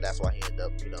on. And so that's why he ended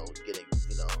up, getting,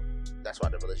 that's why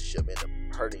the relationship ended up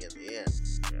hurting in the end.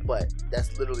 Yeah. But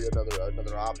that's literally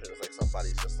another option. It's like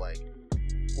somebody's just like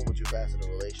moving too fast in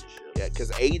a relationship. Yeah,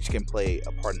 because age can play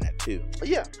a part in that too.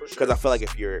 Yeah, for sure. Because I feel like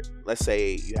if you're, let's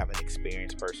say you have an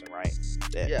experienced person, right,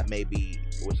 that maybe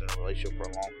was in a relationship for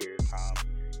a long period of time,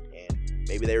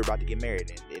 maybe they were about to get married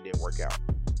and it didn't work out,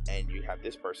 and you have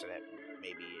this person that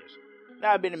maybe is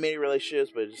not been in many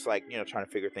relationships, but just like, trying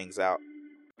to figure things out,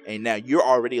 and now you're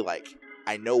already like,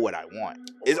 I know what I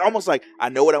want. It's almost like I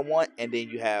know what I want, and then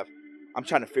you have, I'm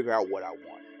trying to figure out what I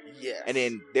want. Yeah. And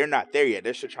then they're not there yet.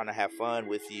 They're still trying to have fun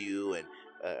with you and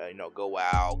go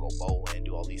out, go bowling,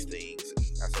 do all these things. And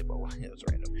I say bowling, it was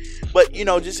random, but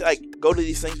just like go to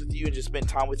these things with you and just spend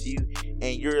time with you.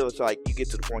 And you're like, you get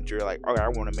to the point where you're like, okay, I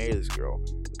want to marry this girl,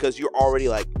 because you're already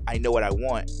like, I know what I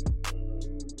want,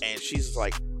 and she's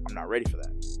like, I'm not ready for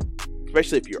that.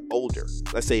 especially if you're older.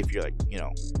 Let's say if you're like,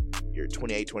 you're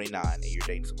 28, 29, and you're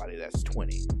dating somebody that's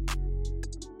 20.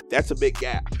 That's a big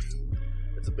gap.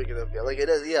 It's a big enough gap. Like it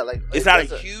is, yeah. Like it's not a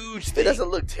huge thing. It doesn't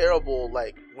look terrible,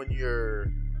 like when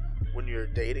you're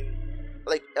dating.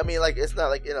 Like I mean, like it's not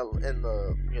like in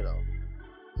the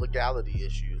legality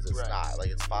issues. It's not like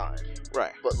it's fine.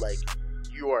 Right. But like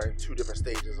you are in two different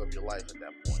stages of your life at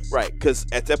that point. Right. Because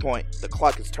at that point the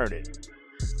clock is turning.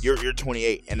 You're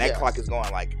 28, and that clock is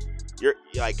going like. You're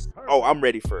like, oh, I'm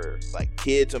ready for like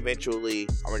kids eventually.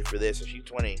 I'm ready for this. And she's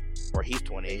 20 or he's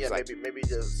 20. And he's like, maybe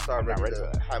just start ready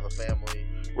to have a family.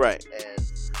 Right. And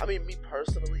I mean, me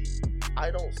personally, I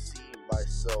don't see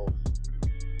myself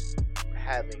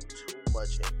having too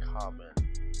much in common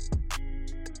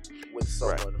with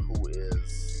someone who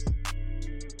is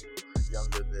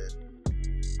younger than,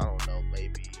 I don't know,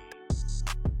 maybe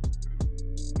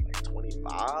like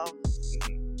 25.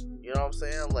 You know what I'm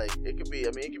saying? Like it could be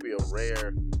a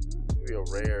rare,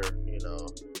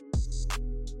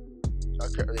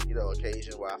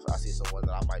 occasion where I see someone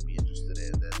that I might be interested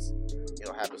in that's,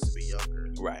 happens to be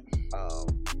younger. Right.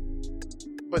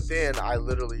 But then I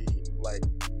literally like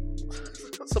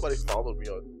somebody followed me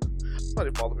on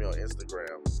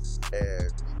Instagram,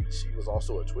 and she was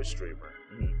also a Twitch streamer,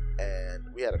 and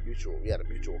we had a mutual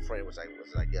friend, which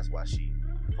I guess why she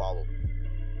followed me.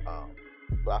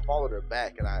 But I followed her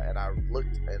back, and I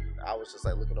looked, and I was just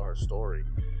like looking at her story,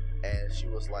 and she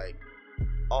was like,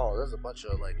 "Oh, there's a bunch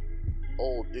of like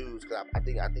old dudes." Cause I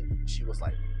think she was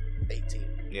like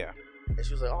 18. Yeah. And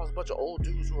she was like, "Oh, there's a bunch of old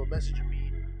dudes who are messaging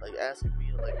me, like asking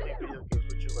me to like play video games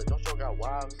with you. Like, don't y'all got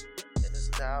wives? And this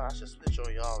and that. I should snitch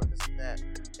on y'all and this and that."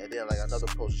 And then like another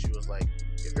post, she was like,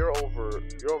 "If you're over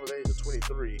the age of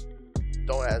 23,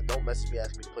 don't message me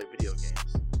asking me to play video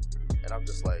games." And I'm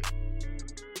just like.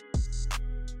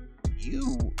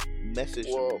 You messaged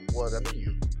me. Well, I mean,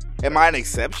 you. Am I an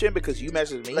exception because you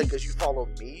messaged me? Like, because you follow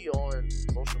me on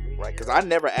social media? Right, because I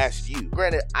never asked you.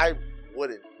 Granted, I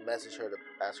wouldn't message her to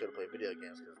ask her to play video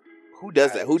games. Who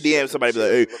does that? Who DMs somebody be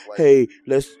like, hey,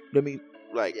 let me,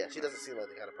 like. Yeah, she doesn't seem like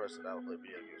the kind of person that I would play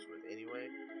video games with anyway.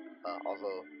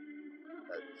 Also,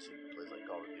 she plays like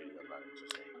Call of Duty. I'm not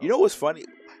interested in You know what's funny?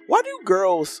 Why do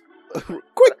girls...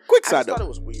 quick side note. I thought it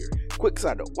was weird. Quick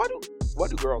side note. Why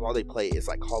do girls, all they play is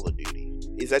like Call of Duty?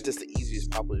 Is that just the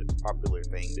easiest popular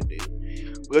thing to do?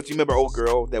 Because you remember old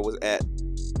girl that was at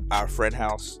our friend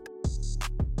house?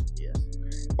 Yes.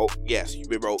 Oh, yes. You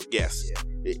remember yes.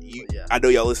 Yeah. Yeah. I know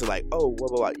y'all listen like, oh, blah,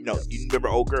 blah, blah. You remember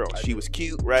old girl. She was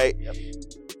cute, right? Yep.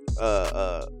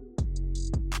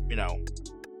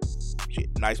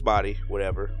 Nice body,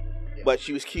 whatever. Yep. But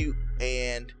she was cute,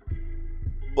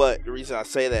 but the reason I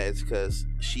say that is because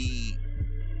she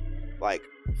like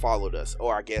followed us,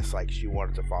 or I guess like she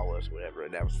wanted to follow us, whatever,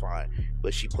 and that was fine.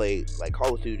 But she played like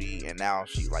Call of Duty, and now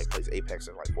she like plays Apex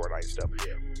and like Fortnite and stuff.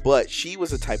 Yeah. But she was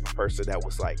the type of person that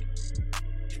was like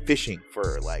fishing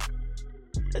for like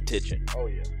attention. Oh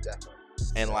yeah, definitely.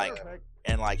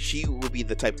 And like she would be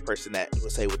the type of person that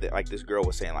would say with it, like this girl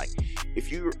was saying, like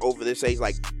if you're over this age,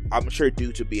 like I'm sure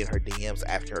dudes would be in her DMs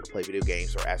asking her to play video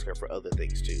games or ask her for other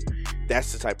things too.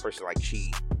 That's the type of person like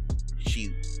she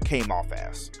came off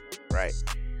as, right?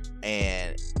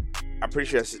 And I'm pretty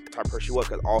sure that's the type of person she was,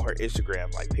 because all her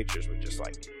Instagram like pictures were just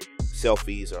like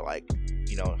selfies, or like,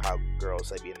 you know how girls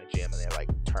they be in the gym and they like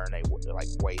turn their like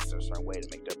waist a certain way to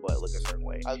make their butt look a certain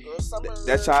way.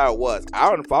 That's how it was.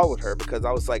 I unfollowed her because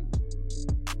I was like,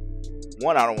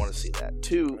 one, I don't want to see that.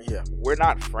 Two, we're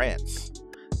not friends.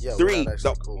 Yeah, three, we're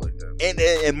not cool like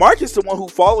that. And Marcus, the one who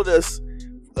followed us,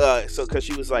 so because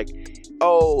she was like,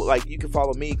 oh, like you can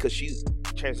follow me, because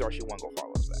chances are she won't go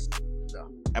follow us back.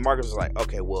 No. And Marcus was like,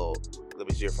 okay, well, let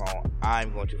me see your phone.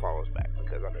 I'm going to follow us back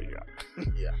because I know you're not.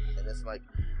 Yeah, and it's like,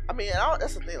 I mean,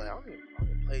 that's the thing. Like, I don't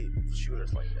even play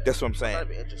shooters like that. That's what I'm saying. I'm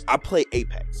not even interested. I play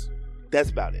Apex.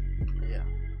 That's about it. Yeah,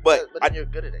 but you're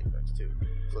good at Apex too.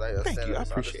 So I thank you. I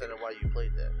appreciate it. Why you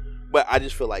played that. But I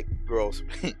just feel like girls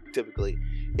typically,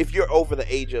 if you're over the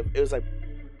age of, it was like,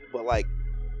 but like,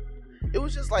 it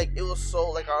was just like, it was so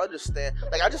like, I understand.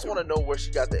 Like, I just want to know where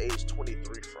she got the age 23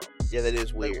 from. Yeah, that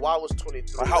is weird. Like, why was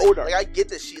 23? Like, how old are you? Like, I get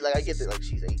that like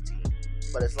she's 18,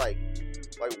 but it's like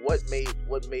what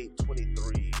made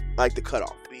 23 like the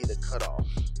cutoff? Be the cutoff.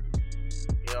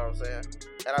 You know what I'm saying?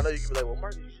 And I know you can be like, well,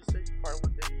 Mark, you just say you probably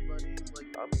wouldn't date anybody. It's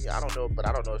like, I mean, I don't know, but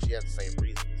I don't know if she has the same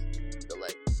reasons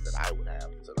that I would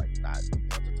have to like not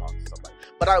want to talk to somebody.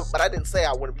 But I didn't say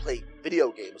I wouldn't play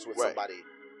video games with somebody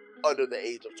under the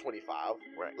age of 25.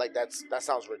 Right. Like that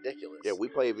sounds ridiculous. Yeah, we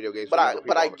play video games. But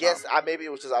I guess maybe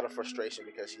it was just out of frustration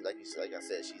because she like I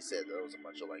said, she said there was a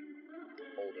bunch of like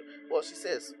older. Well, she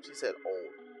said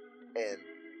old, and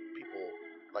people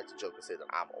like to joke and say that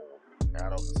I'm old, and I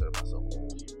don't consider myself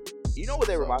old. You know what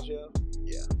they remind you of?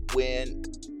 Yeah. When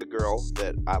the girl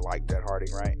that I liked at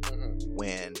Harding, right? Mm-hmm.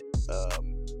 When,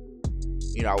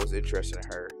 you know, I was interested in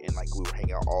her, and like we were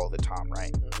hanging out all the time,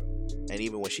 right? Mm-hmm. And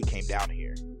even when she came down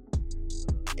here,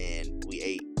 and we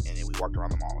ate, and then we walked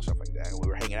around the mall and stuff like that, and we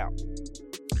were hanging out.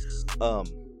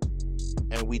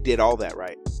 And we did all that,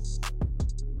 right?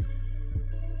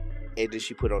 And then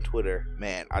she put on Twitter,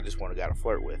 man, I just want a guy to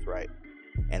flirt with, right?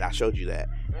 And I showed you that,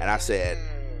 and I said,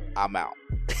 I'm out.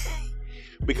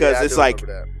 Because it's like,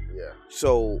 yeah.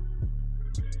 So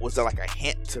was that like a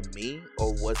hint to me,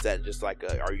 or was that just like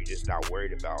are you just not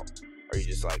worried about, are you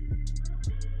just like,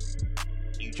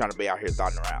 you trying to be out here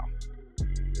thotting around?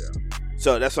 Yeah.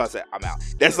 So that's why I said I'm out.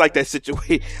 That's like that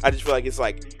situation. I just feel like it's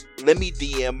like, let me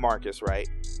DM Marcus, right?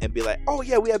 And be like, oh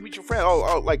yeah, we have mutual friends.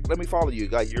 Oh, like, let me follow you.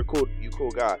 Like, you're cool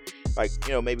guy. Like,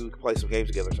 you know, maybe we can play some games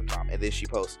together sometime. And then she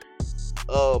posts,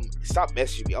 stop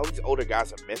messaging me. All these older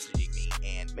guys are messaging me,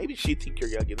 and maybe she think you're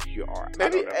younger than you are.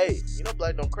 Maybe, hey, you know,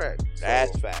 black don't crack. So,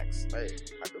 that's facts. Hey,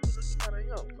 I do think you're kind of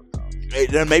young sometimes. Hey,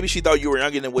 then maybe she thought you were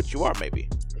younger than what you are. Maybe.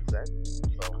 Exactly.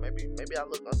 So maybe I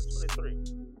look under 23.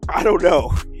 I don't know.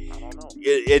 I don't know.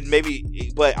 It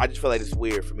maybe, but I just feel like it's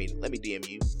weird for me. Let me DM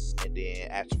you, and then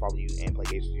ask to follow you and play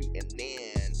games with you, and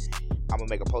then I'm gonna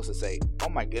make a post and say, oh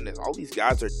my goodness, all these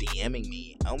guys are DMing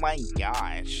me. Oh my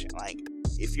gosh. Like,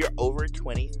 if you're over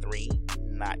 23,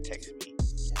 not texting me.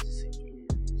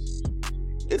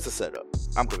 It's a setup.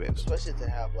 I'm convinced. Especially to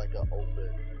have like an open,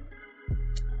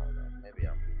 I don't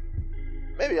know,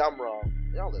 maybe I'm wrong.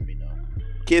 Y'all let me know.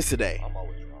 Kids today. I'm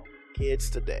always wrong. Kids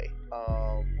today.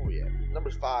 Oh yeah. Number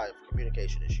 5,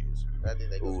 communication issues. I think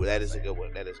that is a good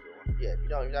one. That is a good one. Yeah, if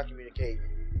you're not communicating,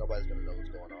 nobody's gonna know what's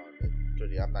going on.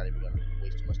 And I'm not even gonna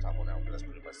waste too much time on that one, because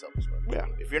that's pretty much self-explanatory. Yeah,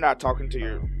 if you're not talking to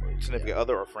your significant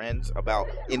other or friends about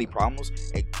any problems,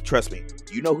 and trust me,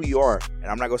 you know who you are, and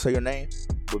I'm not gonna say your name,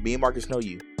 but me and Marcus know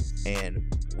you, and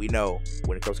we know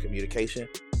when it comes to communication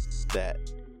that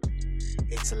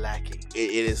it's lacking.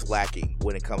 It is lacking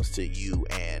when it comes to you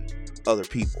and other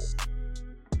people.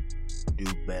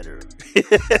 Do better.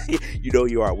 You know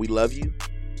you are. We love you,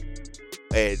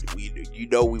 and you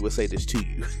know we will say this to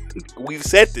you. We've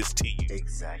said this to you.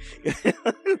 Exactly.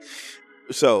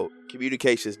 So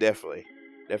communication is definitely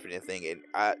a thing. And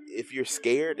if you're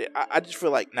scared, I just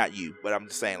feel like, not you, but I'm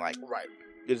just saying, like, right,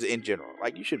 just in general,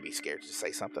 like, you shouldn't be scared to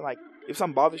say something. Like, if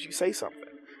something bothers you, say something.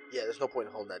 Yeah, there's no point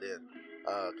in holding that in,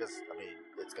 because I mean,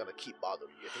 it's gonna keep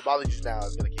bothering you. If it bothers you now,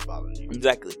 it's gonna keep bothering you.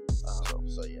 Exactly.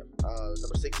 So yeah.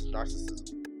 Number 6 is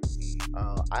narcissism.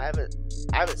 I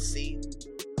haven't seen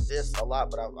this a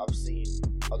lot, but I've seen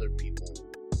other people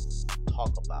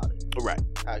talk about it. Right.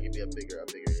 How it can be a bigger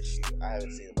issue. I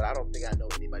haven't seen it, but I don't think I know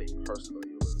anybody personally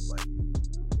who has like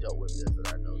dealt with this,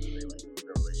 that I know that they like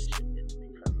their relationship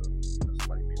ended because of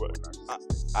somebody being more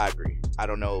narcissistic. I agree. I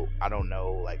don't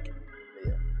know like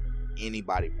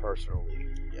anybody personally,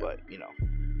 but you know,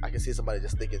 I can see somebody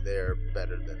just thinking they're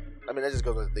better than. I mean, that just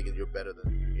goes with thinking you're better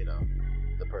than, you know,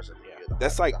 the person. You're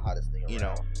that's the like hottest thing around. You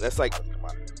know, that's like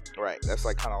right. That's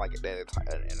like kind of like an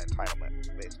entitlement,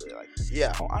 basically. Like,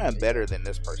 yeah, oh, I am better than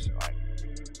this person.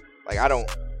 Like I don't.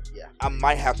 I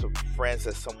might have some friends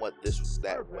that's somewhat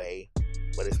that way,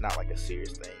 but it's not like a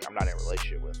serious thing. I'm not in a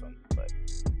relationship with them,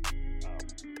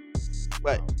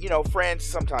 but you know, friends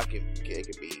sometimes it can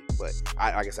be. But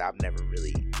like I said, I've never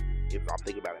really. If I'm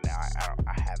thinking about it now,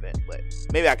 I haven't. But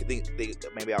maybe I could think.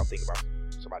 Maybe I'll think about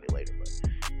somebody later. But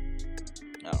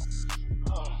I don't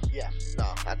know. Yeah,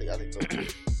 no, I think so too.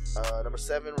 Number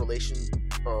 7,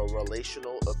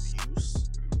 relational abuse,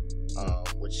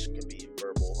 which can be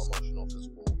verbal, emotional,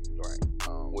 physical. Right.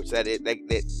 Which that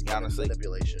honestly,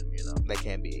 manipulation. You know, that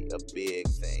can be a big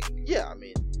thing. Yeah, I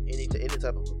mean, any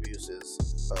type of abuse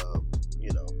is,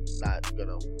 you know, not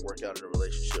gonna work out in a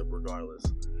relationship regardless.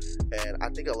 And I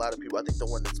think a lot of people, I think the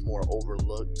one that's more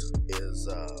overlooked is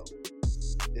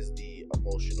the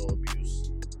emotional abuse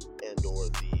and or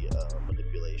the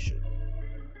manipulation,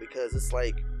 because it's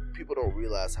like people don't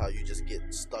realize how you just get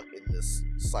stuck in this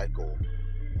cycle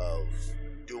of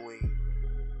doing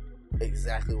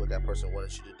exactly what that person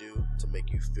wanted you to do to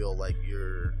make you feel like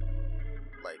you're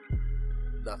like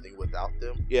nothing without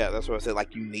them. Yeah, that's what I said.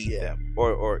 Like, you need them,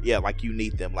 or like you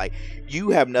need them. Like, you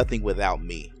have nothing without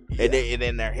me. Yeah. And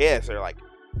in their heads, they're like,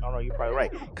 "Oh no, you're probably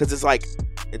right." Because it's like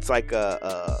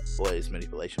well, it's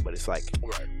manipulation, but it's like,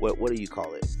 right. What do you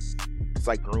call it? It's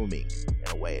like grooming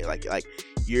in a way. Like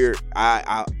you're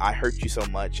I hurt you so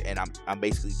much, and I'm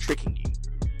basically tricking you.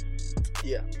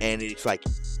 Yeah. And it's like,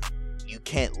 you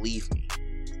can't leave me.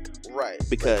 right?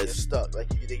 Because like you're stuck. Like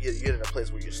you get in a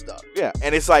place where you're stuck. Yeah,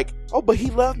 and it's like, oh, but he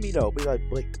loved me though. But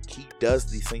he does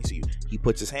these things to you. He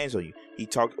puts his hands on you. He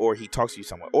talks to you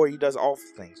somewhere, or he does awful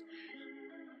things.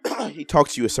 He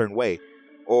talks to you a certain way,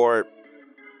 or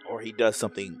he does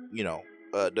something,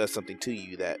 does something to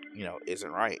you that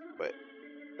isn't right. But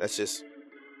that's just,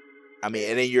 and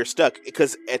then you're stuck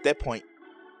because at that point,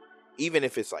 even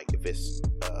if it's like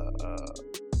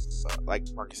like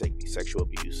Marcus said, it could be sexual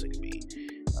abuse, it could be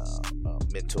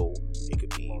mental, it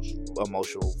could be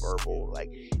emotional, verbal. Like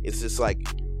it's just like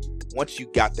once you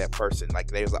got that person,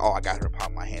 like they was like, oh, I got her in the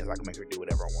palm of my hands, I can make her do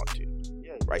whatever I want to.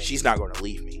 Yeah, right? She's not going to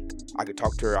leave me. I could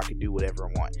talk to her. I could do whatever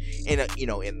I want. And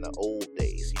in the old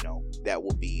days, that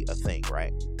would be a thing,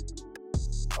 right?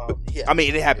 Yeah. I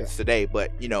mean, it happens today,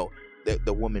 but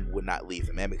the woman would not leave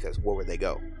the man because where would they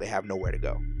go? They have nowhere to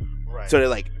go. Right. So they're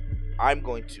like, I'm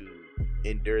going to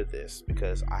endure this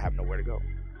because I have nowhere to go.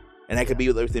 And that could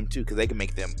be with them too, because they can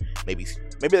make them maybe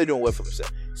they're doing well for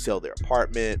themselves, sell their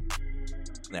apartment,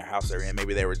 their house they're in.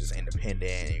 Maybe they were just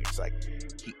independent, and it's like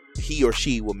he or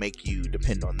she will make you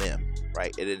depend on them,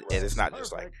 right? And it's not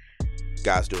just like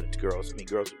guys doing it to girls. I mean,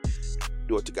 girls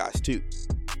do it to guys too.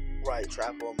 Right,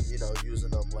 trap them, using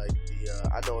them like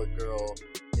the. I know a girl,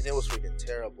 and it was freaking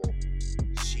terrible.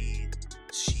 She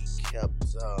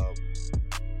kept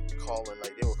calling,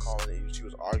 like they were calling. She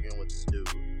was arguing with this dude,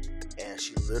 and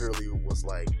she literally was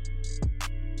like,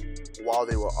 while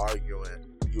they were arguing,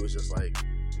 he was just like,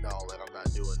 no, like I'm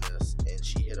not doing this, and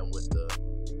she hit him with the,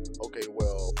 okay,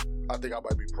 well, I think I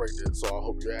might be pregnant, so I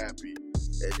hope you're happy,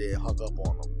 and then hung up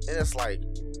on him. And it's like,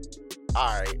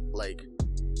 all right, like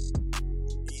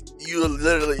you're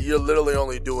literally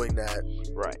only doing that,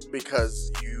 right,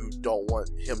 because you don't want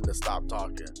him to stop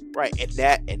talking, right?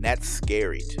 And that's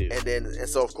scary too. And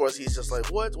so of course he's just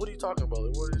like, what are you talking about?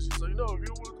 Like, what is? She's like, no, if you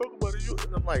don't want to talk about it, you.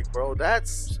 And I'm like, bro,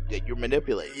 you're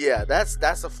manipulating. Yeah, that's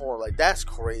a form, like that's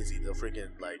crazy to freaking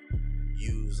like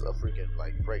use a freaking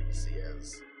like pregnancy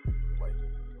as like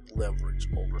leverage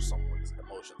over someone's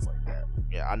emotions like that.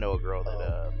 Yeah, I know a girl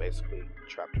that basically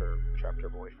trapped her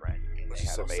boyfriend, and they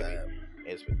had a baby.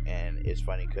 And it's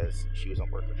funny because she was on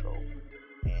birth control,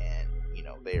 and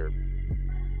they're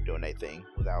doing their thing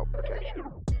without protection,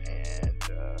 and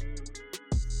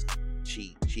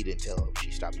she didn't tell him she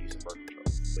stopped using birth control,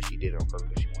 but she did it on purpose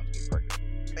because she wanted to get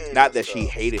pregnant. Man, not that she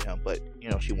hated him, but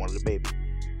she wanted a baby,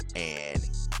 and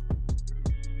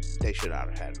they should not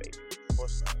have had a baby. Of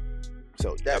course not.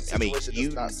 So I mean,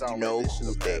 you know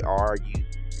who they are,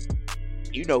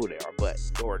 you know who they are, but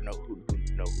or know who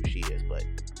she is, but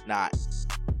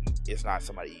it's not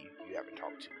somebody you haven't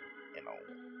talked to.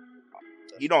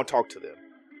 You don't talk to them.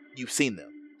 You've seen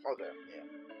them. Okay, yeah.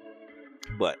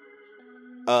 But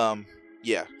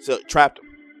yeah, so trapped them,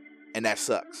 and that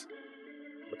sucks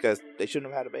because they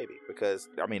shouldn't have had a baby, because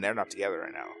I mean they're not together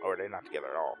right now, or they're not together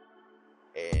at all,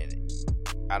 and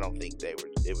I don't think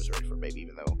it was ready for a baby,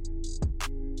 even though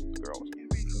the girl was ready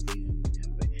for a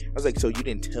baby. I was like, so you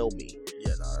didn't tell me.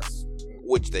 Yeah, no, that's...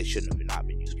 Which they shouldn't have not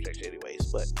been used protection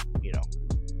anyways, but you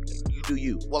do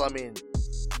you. Well, I mean,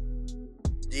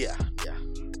 yeah.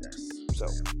 So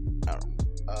I don't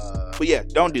know. But yeah,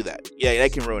 don't do that. Yeah,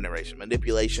 that can ruin a relationship.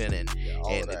 Manipulation and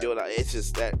do it. It's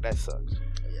just that sucks.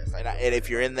 Yes, and if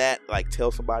you're in that, like,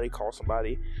 tell somebody, call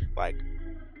somebody, like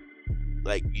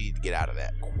you need to get out of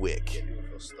that quick. Yeah, people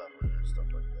feel stuck with it and stuff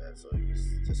like that, so you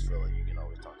just feel like you can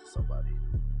always talk to somebody.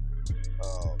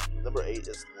 Number 8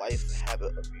 is life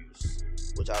habit abuse,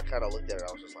 which I kind of looked at it.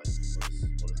 I was just like,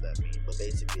 what does that mean? But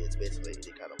basically, it's basically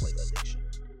any kind of like addiction.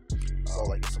 So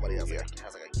like if somebody has like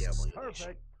a gambling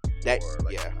addiction, or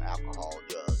like alcohol,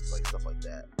 drugs, like stuff like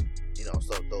that,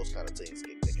 so those kind of things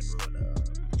they can ruin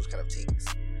those kind of things.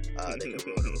 They can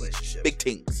ruin a relationship. Big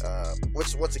things.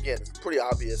 Which once again, it's pretty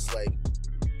obvious. Like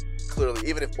clearly,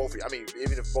 even if both of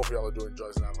y'all are doing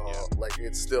drugs and alcohol, like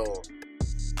it's still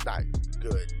not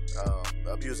good.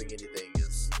 Abusing anything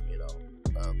is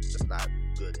just not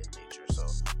good in nature. So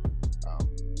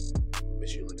make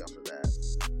sure you look out for that.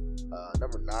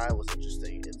 Number 9 was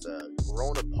interesting. It's a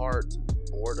grown apart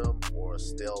boredom or a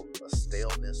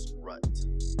staleness rut.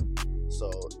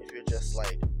 So if you're just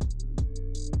like,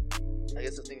 I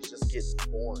guess the things just get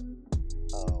boring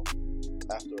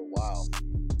after a while,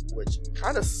 which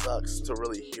kind of sucks to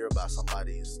really hear about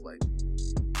somebody's like,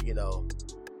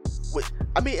 which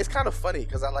I mean it's kind of funny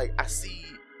because I see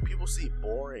people see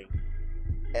boring,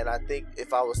 and I think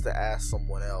if I was to ask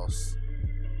someone else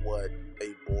what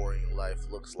a boring life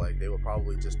looks like, they would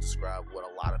probably just describe what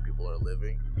a lot of people are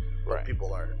living, where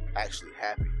people are actually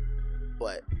happy.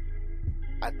 But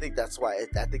I think that's why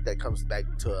I think that comes back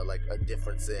to like a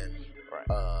difference in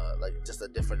like just a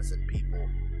difference in people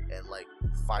and like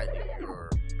finding your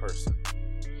person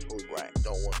who you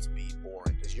don't want to be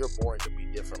boring, because you're boring to be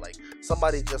different. Like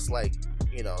somebody just like,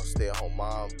 you know, stay-at-home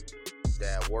mom,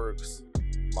 dad works,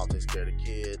 mom takes care of the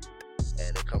kid,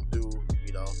 and they come through,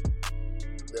 you know,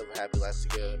 live a happy life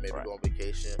together, maybe go on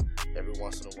vacation every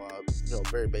once in a while, you know,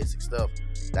 very basic stuff.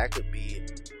 That could be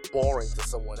boring to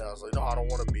someone else. Like, no, I don't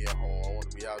want to be at home. I want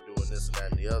to be out doing this and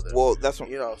that and the other. Well, that's what,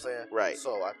 you know what I'm saying? Right.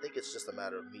 So I think it's just a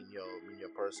matter of meeting your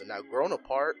person. Now, growing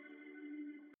apart,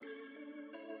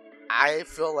 I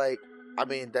feel like, I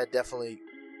mean, that definitely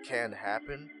can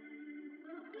happen.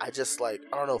 I just like,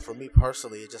 I don't know, for me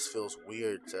personally, it just feels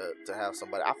weird to have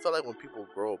somebody. I feel like when people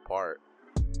grow apart,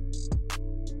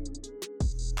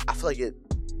 I feel like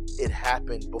it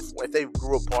happened before. If they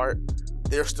grew apart,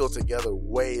 they're still together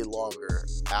way longer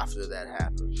after that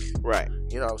happened. Right.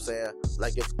 You know what I'm saying?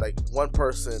 Like if like one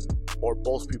person or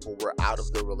both people were out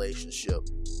of the relationship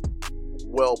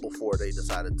well before they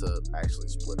decided to actually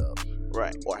split up.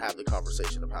 Right. Or have the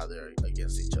conversation of how they're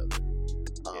against each other.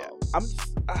 Yeah. I'm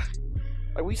just,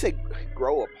 like we say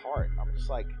grow apart. I'm just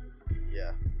like,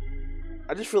 yeah.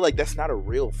 I just feel like that's not a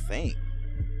real thing.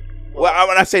 Well,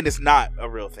 when I say it's not a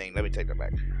real thing, let me take that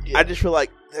back. Yeah. I just feel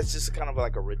like that's just kind of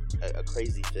like a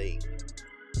crazy thing.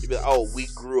 You'd be like, oh, we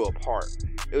grew apart.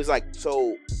 It was like,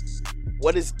 so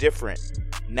what is different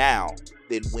now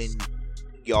than when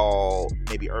y'all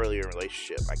maybe earlier in a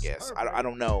relationship, I guess. I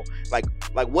don't know. Like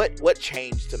what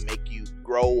changed to make you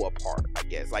grow apart, I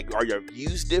guess? Like, are your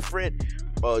views different?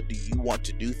 Do you want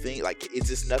to do things? Like, is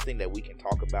this nothing that we can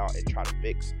talk about and try to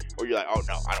fix? Or you're like, oh,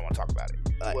 no, I don't want to talk about it.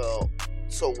 Like, well,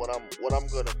 so what I'm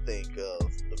going to think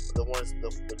of,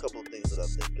 the couple of things that I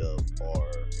think of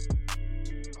are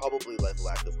probably like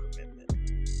lack of commitment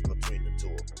between the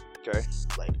two of them. Okay.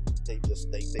 Like, they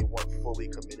weren't fully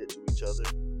committed to each other.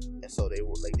 And so they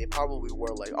probably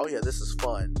were like, oh yeah, this is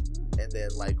fun. And then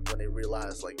like when they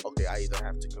realized like, okay, I either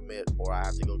have to commit or I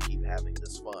have to go keep having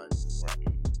this fun. Right.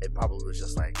 It probably was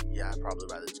just like, yeah, I'd probably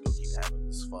rather just go keep having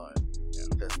this fun.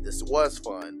 Yeah. This was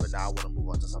fun, but now I want to move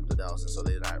on to something else. And so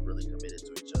they're not really committed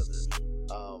to each other.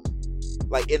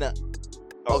 Like in a...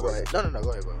 Oh, go ahead. No,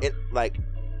 go ahead. Like,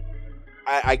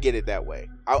 I get it that way.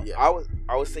 I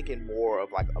was thinking more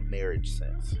of like a marriage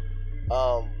sense.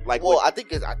 Like, well, I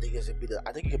think it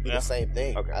could be the same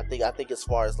thing. Okay. I think as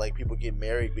far as like people get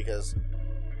married because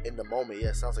in the moment, yeah,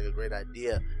 it sounds like a great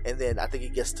idea, and then I think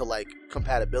it gets to like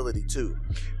compatibility too.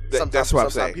 That's what I'm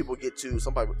saying.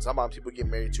 Sometimes people get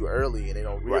married too early and they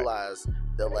don't realize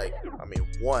that, like, I mean,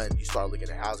 one, you start looking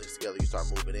at housings together, you start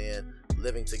moving in,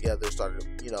 living together,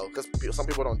 because some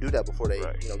people don't do that before they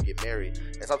get married,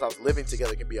 and sometimes living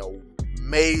together can be a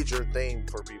major thing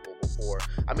for people before.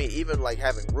 I mean, even like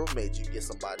having roommates, you get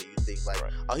somebody you think like,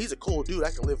 oh, he's a cool dude,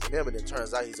 I can live with him, and it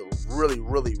turns out he's a really,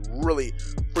 really, really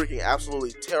freaking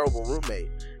absolutely terrible roommate.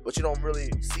 But you don't really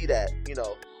see that,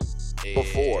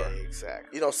 before. Exactly.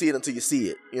 You don't see it until you see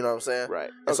it. You know what I'm saying? Right.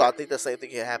 And so I think the same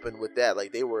thing can happen with that.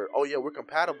 Like they were, oh yeah, we're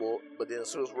compatible, but then as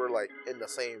soon as we're like in the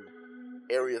same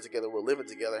area together, we're living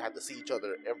together, have to see each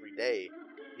other every day,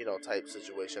 type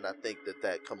situation. I think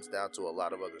that comes down to a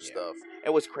lot of other stuff.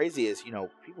 And what's crazy is,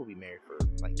 people be married for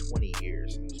like 20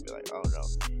 years and just be like, oh no.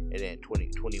 And then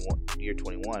 21,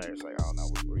 and it's like, oh no,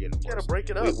 we're getting divorced. Gotta break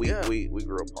it up. We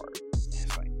grew apart. And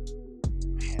it's like,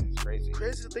 man, it's crazy.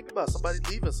 Crazy to think about somebody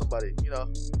leaving somebody,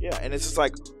 Yeah, and it's just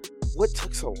like, what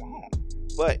took so long?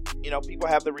 But, people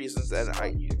have the reasons, and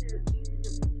right.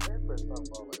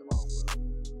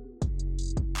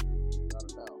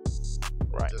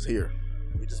 Just here.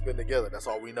 We just been together. That's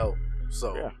all we know.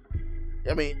 So, yeah.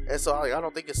 I mean, and so I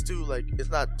don't think it's it's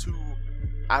not too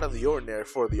out of the ordinary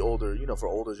for the older, for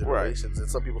older generations. Right. And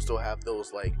some people still have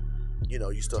those,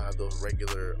 you still have those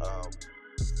regular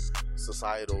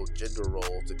societal gender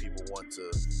roles that people want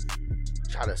to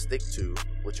try to stick to,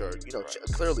 which are,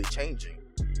 clearly changing.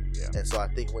 Yeah. And so I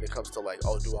think when it comes to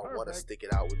oh, do I want to stick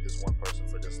it out with this one person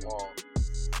for this long,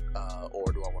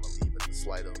 or do I want to leave at the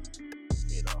slight of,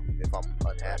 if I'm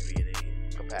unhappy in any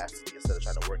capacity, instead of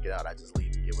trying to work it out, I just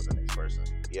leave and get with the next person.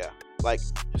 Yeah.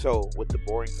 So with the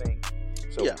boring thing,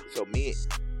 so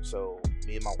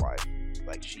me and my wife,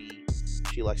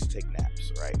 she likes to take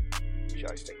naps, right? She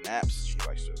likes to take naps. She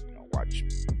likes to, watch,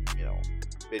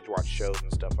 binge watch shows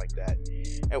and stuff like that.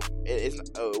 And it's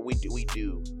we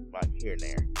do here and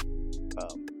there,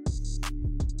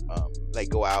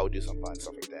 go out, do some fun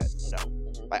stuff like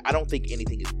that. I don't think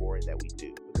anything is boring that we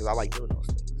do because I like doing those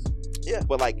things. Yeah.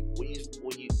 But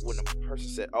when a person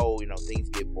said, oh, things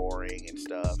get boring and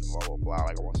stuff and blah blah blah,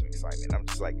 I want some excitement. I'm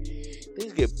just like,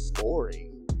 things get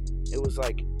boring. It was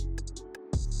like,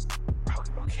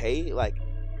 okay,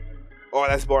 oh,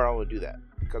 that's boring, I don't want to do that.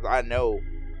 Because I know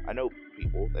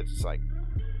people that's just like,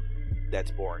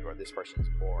 that's boring, or this person's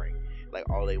boring. Like,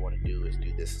 all they want to do is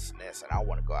do this and this, and I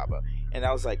want to go out. And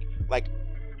I was like,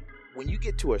 when you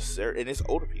get to a certain, and it's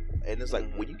older people, and it's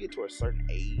like, when you get to a certain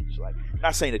age, like,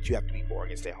 not saying that you have to be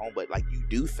boring and stay home, but like, you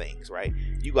do things, right?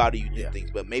 You got to do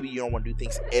things, but maybe you don't want to do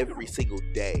things every single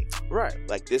day, right?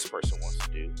 Like this person wants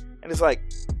to do, and it's like,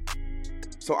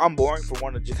 so I'm boring for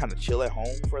wanting to just kind of chill at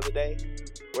home for the day,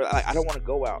 where I don't want to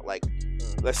go out. Like,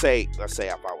 let's say if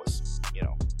I was,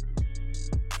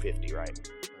 50, right?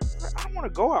 I don't want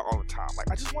to go out all the time.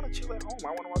 Like, I just want to chill at home. I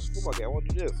want to watch a football game. I want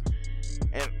to do this.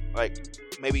 And, like,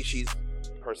 maybe she's a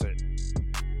person,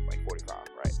 like, 45,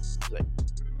 right? She's like,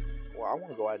 well, I want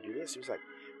to go out and do this. She was like,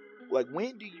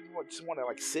 when do you just want to,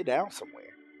 like, sit down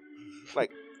somewhere?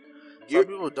 Like, some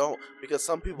people don't, because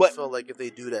some people feel like if they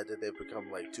do that they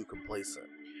become, like, too complacent.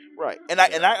 Right. And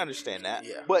I understand that.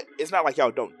 Yeah. But it's not like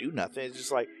y'all don't do nothing. It's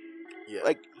just like,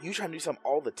 like, you trying to do something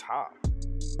all the time.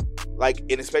 Like,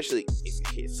 and especially,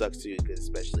 it sucks too, because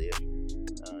especially if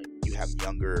you have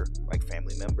younger, like,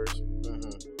 family members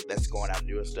that's going out and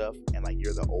doing stuff, and, like,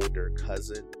 you're the older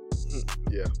cousin.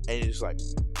 Yeah. And you're just like,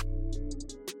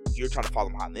 you're trying to follow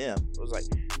behind them. It was like,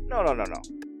 no.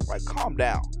 Like, calm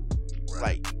down. Right.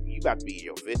 Like, you about to be in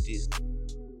your 50s.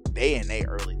 They in their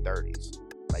early 30s.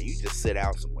 Like, you just sit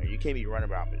out somewhere. You can't be running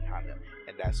around behind them.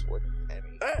 And that's what,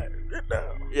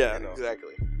 yeah,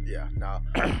 exactly. Yeah, now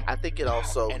I think it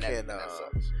also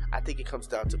I think it comes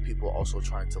down to people also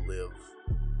trying to live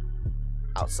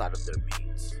outside of their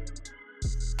means,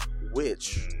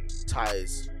 which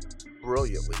ties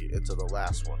brilliantly into the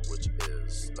last one, which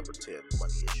is number 10,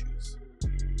 money issues.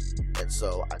 And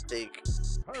so I think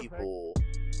people,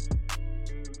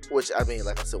 which, I mean,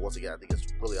 like I said, once again, I think it's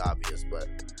really obvious, but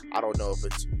I don't know if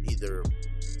it's either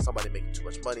somebody making too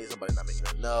much money, somebody not making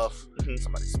enough,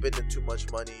 somebody spending too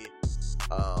much money,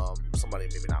 somebody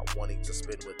maybe not wanting to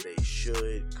spend what they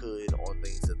could on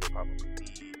things that they probably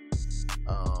need,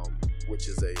 which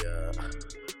is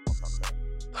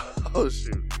oh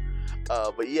shoot.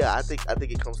 But yeah, I think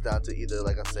it comes down to either,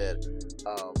 like I said,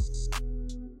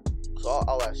 so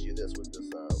I'll ask you this with this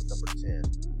number 10.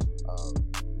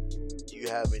 Do you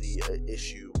have any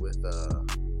issue with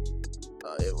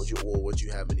would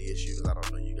you have any issue? Because I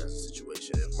don't know you guys'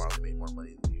 situation. If Marley made more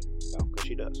money than you, no, because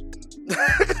she does.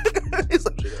 It's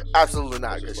like, she does. Absolutely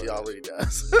not, because she already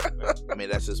does. I mean,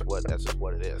 that's just what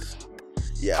it is.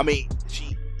 Yeah. I mean,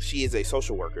 she is a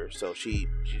social worker, so she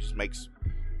just makes.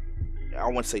 I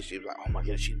want to say she was like, oh my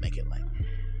goodness, she's making like.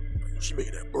 She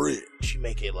making that bread. She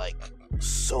make it like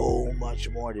so much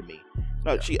more than me.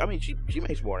 No, she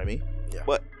makes more than me. Yeah.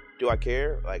 But do I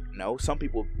care? Like, no. Some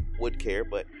people would care,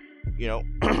 but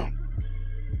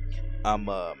I'm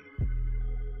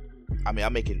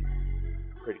making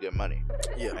pretty good money.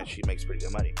 Yeah. And she makes pretty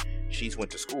good money. She's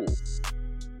went to school.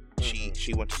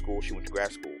 She went to school. She went to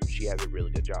grad school. She has a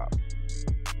really good job.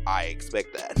 I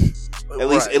expect that. At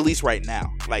least right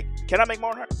now. Like, can I make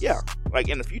more than her? Yeah. Like,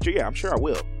 in the future, yeah, I'm sure I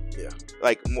will. Yeah.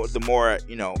 Like, the more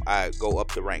I go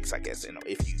up the ranks, I guess.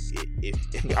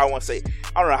 If I want to say,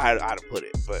 I don't know how to put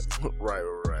it, but right.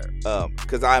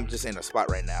 because I'm just in a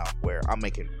spot right now where I'm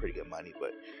making pretty good money,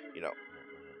 but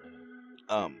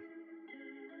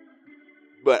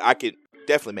but I could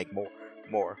definitely make more.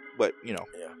 But yeah.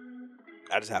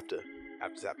 I just have to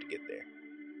get there.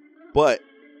 But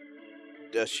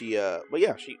does she? But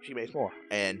yeah, she makes more,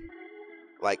 and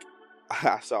like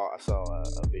I saw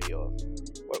a video of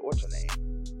what's her name?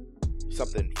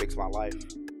 Something Fix My Life.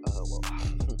 I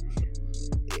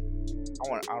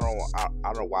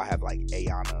don't know why I have like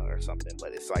Ayana or something,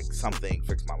 but it's like something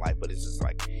Fix My Life. But it's just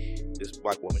like this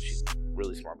black woman. She's a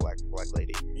really smart black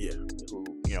lady. Yeah. Who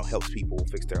helps people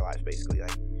fix their lives, basically.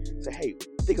 Like, say, hey,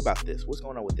 think about this. What's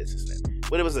going on with this? Isn't it?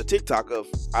 But it was a TikTok of,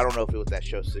 I don't know if it was that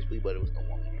show specifically, but it was the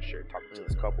woman for sure talking to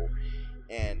this couple,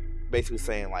 and basically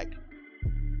saying like,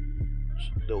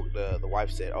 the wife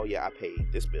said, oh yeah, I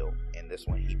paid this bill, and this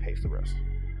one he pays the rest.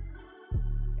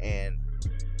 And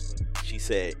she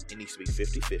said it needs to be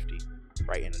 50-50,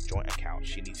 right, in a joint account.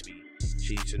 She needs to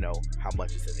know how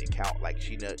much is in the account. Like,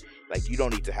 you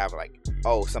don't need to have like,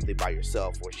 oh, something by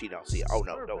yourself where she don't see it. Oh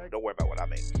no, don't worry about what I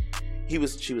make. She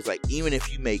was like, even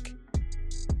if you make,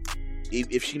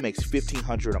 if she makes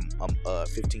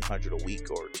 $1,500 a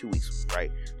week or 2 weeks, right?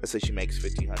 Let's say she makes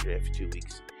 $1,500 every 2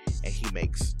 weeks, and he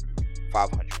makes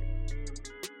 $500,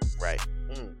 right?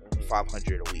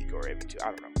 500 a week or every two.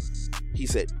 I don't know. She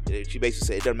basically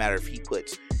said it doesn't matter if he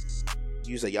puts.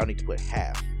 Usually, y'all need to put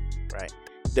half, right?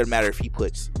 It doesn't matter if he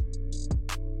puts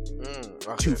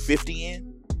 $250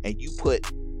 in, and you put,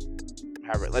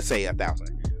 however, let's say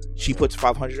 1,000. She puts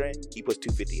 500 in, he puts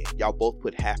 250 in. Y'all both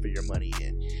put half of your money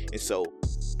in. And so,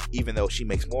 even though she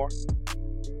makes more,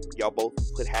 y'all both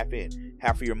put half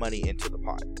of your money into the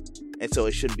pot. And so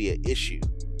it shouldn't be an issue.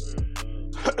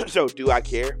 So do I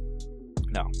care?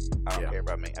 No, I don't care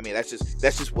about me. I mean, that's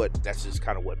just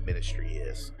kind of what ministry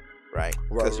is, right?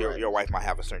 Because your wife might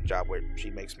have a certain job where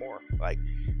she makes more. Like,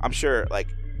 I'm sure, like,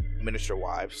 minister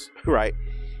wives, right?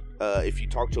 If you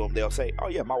talk to them, they'll say, "Oh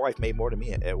yeah, my wife made more than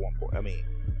me at one point. I mean,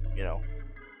 you know,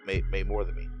 made more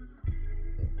than me."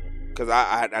 Because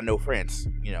I know friends,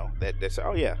 you know, that say,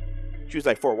 "Oh yeah," she was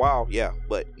like, "For a while, yeah,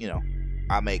 but you know,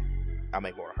 I make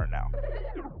more than her now."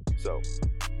 So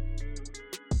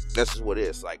that's just what it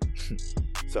is. Like,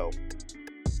 so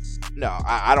no,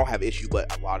 I don't have issue,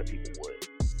 but a lot of people would.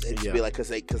 They'd just be like,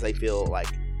 because they feel like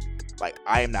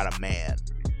I am not a man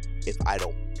if I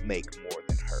don't make more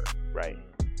than her, right?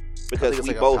 Because it's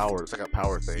like a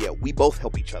power thing. Yeah, we both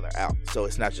help each other out. So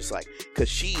it's not just like,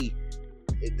 because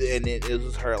it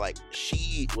was her, like,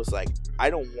 she was like, I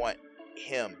don't want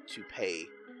him to pay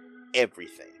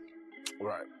everything.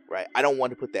 Right. I don't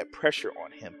want to put that pressure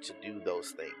on him to do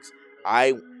those things.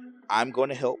 I'm going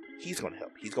to help. He's going to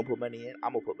help. He's going to put money in.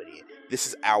 I'm going to put money in. This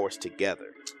is ours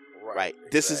together. Right. Exactly.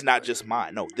 This is not just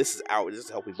mine. No, this is ours. This is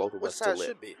helping both of us to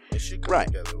live. It should come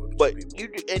together with but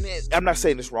people. I'm not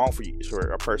saying it's wrong for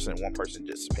a person, one person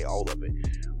just to pay all of it.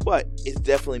 But it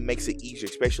definitely makes it easier,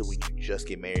 especially when you just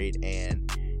get married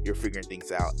and you're figuring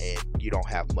things out and you don't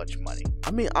have much money.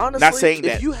 I mean, honestly, not saying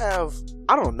if that you have,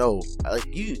 I don't know, like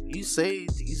you say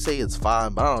it's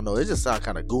fine, but I don't know. It just sounds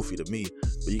kind of goofy to me.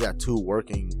 But you got two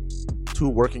working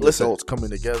adults coming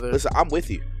together. Listen, I'm with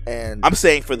you, and I'm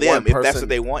saying for them, if that's what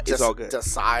they want, it's all good.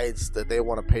 Decides that they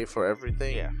want to pay for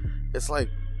everything. Yeah, it's like,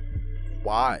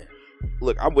 why?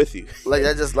 Look, I'm with you. Like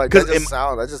that just doesn't even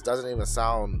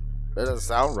sound. That doesn't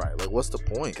sound right. Like, what's the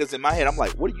point? Because in my head, I'm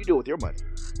like, what do you do with your money?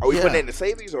 Are we putting it into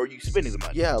savings, or are you spending the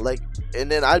money? Yeah, like,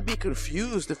 and then I'd be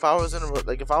confused if I was in a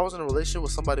relationship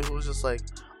with somebody who was just like,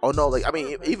 oh no, like, I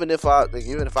mean, even if I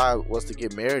was to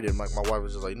get married and like my wife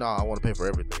was just like, no, I want to pay for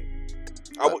everything.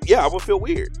 I would feel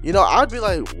weird. You know, I'd be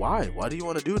like, why? Why do you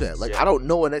want to do that? Like, I don't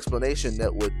know an explanation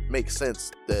that would make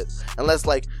sense. That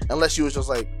unless she was just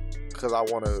like, because I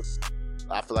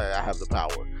feel like I have the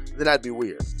power. Then I'd be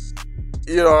weird.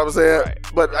 You know what I'm saying? Right.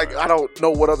 But like, I don't know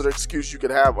what other excuse you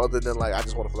could have other than like, I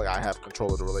just want to feel like I have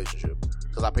control of the relationship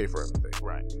because I pay for everything.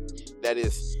 Right. That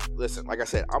is, listen, like I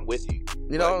said, I'm with you.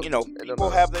 You know,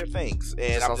 people have their things,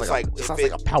 and I'm just like, it sounds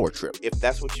like a power trip. If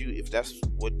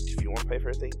you want to pay for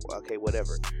everything, well, okay,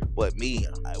 whatever. But me,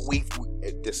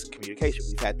 this communication,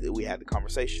 we had the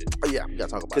conversation. Oh yeah, we gotta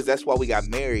talk about it because that's why we got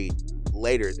married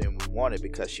later than we wanted,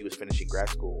 because she was finishing grad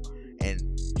school.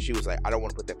 And she was like, I don't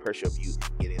want to put that pressure of you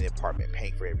getting an apartment,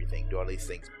 paying for everything, doing all these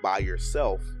things by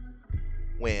yourself,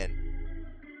 when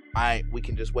we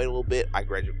can just wait a little bit. I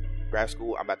graduate grad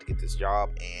school, I'm about to get this job,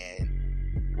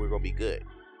 and we're going to be good.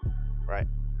 Right?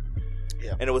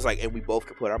 Yeah. And it was like, and we both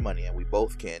can put our money in. We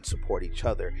both can support each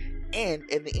other. And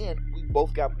in the end, we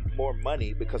both got more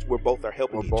money because we're both are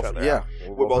helping each other. Yeah.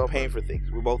 We're both paying for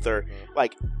things. We're both are,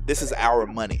 like, this is our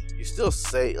money. You're still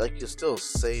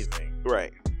saving.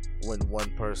 Right. When one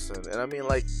person, and and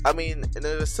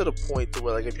then it's to the point to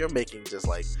where, like, if you're making just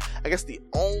like, I guess the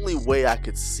only way I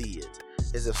could see it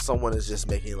is if someone is just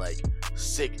making like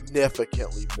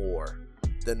significantly more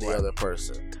than the other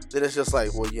person. Then it's just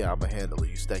like, well, yeah, I'm gonna handle it.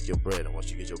 You stack your bread, and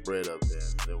once you get your bread up,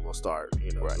 then we'll start,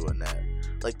 doing that.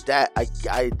 Like that,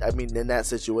 I mean, in that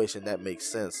situation, that makes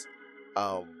sense.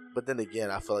 But then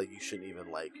again, I feel like you shouldn't even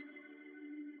like.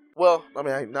 Well, I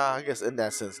mean, I guess in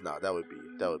that sense, that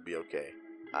would be okay.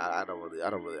 I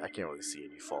can't really see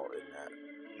any fault in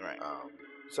that. Right.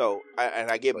 So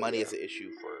I get money as an issue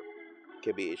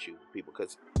can be an issue for people,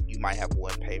 because you might have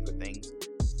one paying for things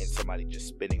and somebody just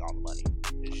spending all the money,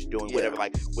 just doing whatever,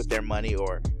 like with their money,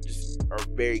 or just are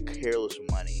very careless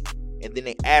with money, and then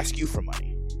they ask you for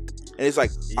money, and it's like,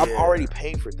 I'm already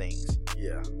paying for things.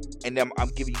 Yeah. And then I'm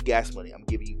giving you gas money. I'm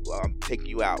taking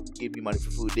you out, giving you money for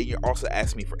food. Then you're also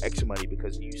asking me for extra money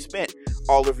because you spent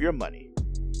all of your money.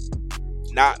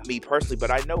 Not me personally, but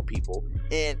I know people,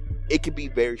 and it can be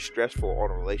very stressful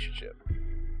on a relationship,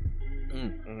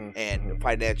 and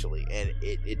financially, and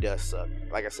it does suck.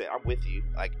 Like I said, I'm with you.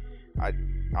 Like, I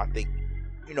think,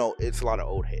 it's a lot of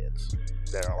old heads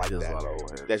that are like that. A lot of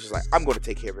old heads. That's just like, I'm going to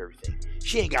take care of everything.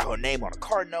 She ain't got her name on a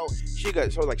card note.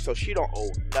 So she don't owe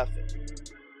nothing.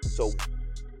 So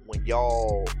when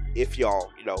if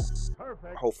y'all,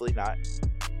 perfect. Hopefully not,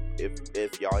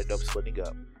 if y'all end up splitting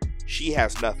up, she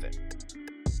has nothing.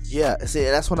 Yeah, see,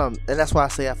 and that's why I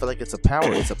say I feel like it's a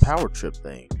power trip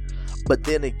thing. But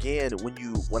then again,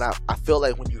 when I feel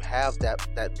like when you have that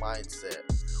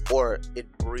mindset, or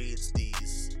it breeds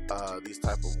these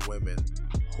type of women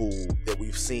that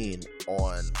we've seen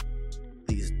on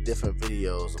these different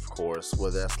videos, of course,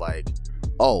 where that's like,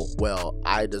 oh well,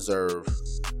 I deserve,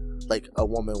 like, a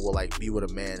woman will like be with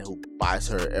a man who buys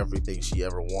her everything she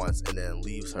ever wants and then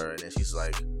leaves her, and then she's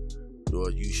like, well,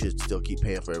 you should still keep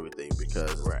paying for everything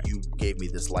because you gave me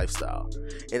this lifestyle.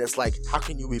 And it's like, how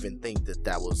can you even think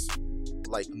that was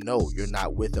like, no, you're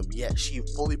not with him yet? She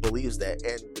fully believes that,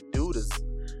 and the dude is,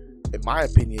 in my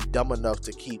opinion, dumb enough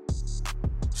to keep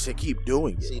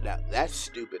doing it. See, now that's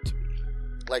stupid to me.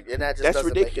 Like, and that just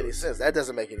doesn't make any sense. That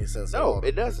doesn't make any sense. No,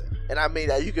 it doesn't. And I mean,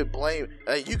 you could blame,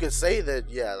 you could say that,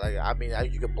 yeah, like, I mean,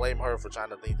 you could blame her for trying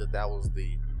to think that was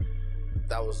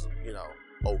you know,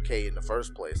 okay in the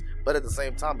first place. But at the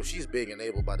same time, if she's being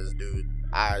enabled by this dude,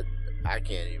 I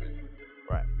can't even.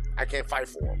 Right. I can't fight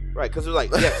for him. Right, because they're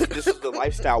like, yes, this is the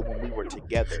lifestyle when we were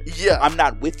together. Yeah. I'm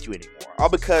not with you anymore. All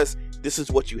because this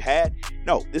is what you had.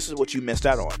 No, this is what you missed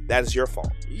out on. That is your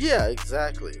fault. Yeah,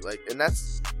 exactly. Like, and I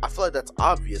feel like that's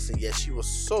obvious, and yet she was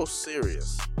so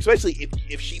serious. Especially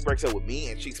if she breaks up with me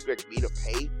and she expects me to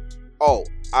pay. Oh,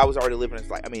 I was already living this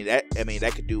life. I mean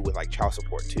that could do with like child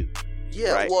support too.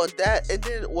 Yeah, right? Well, and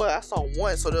then I saw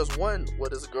one. So there's one where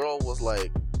this girl was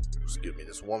like,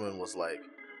 this woman was like,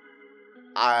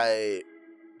 I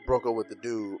broke up with the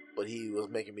dude, but he was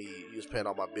paying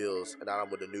all my bills, and now I'm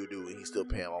with a new dude, and he's still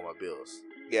paying all my bills.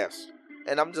 Yes.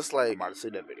 And I'm just like, I might have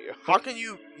seen that video. How can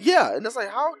you? Yeah, and it's like,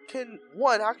 how can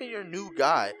your new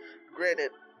guy,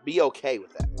 granted, be okay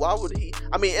with that? Why would he?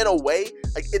 I mean, in a way,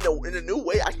 like in a new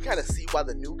way, I can kind of see why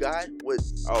the new guy would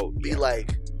be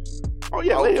like, oh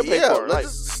yeah, let him pay for it. Like,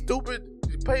 this is stupid.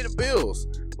 You pay the bills.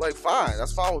 Like, fine,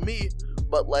 that's fine with me.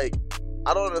 But like,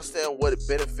 I don't understand what it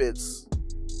benefits.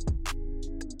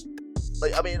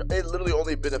 Like, I mean, it literally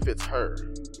only benefits her.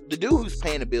 The dude who's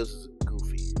paying the bills is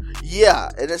goofy.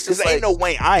 Yeah, and it's just like, ain't no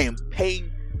way I am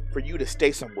paying for you to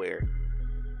stay somewhere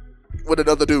with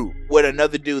another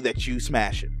dude that you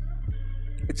smashing.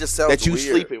 It just sounds that you weird.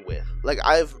 Sleeping with. Like,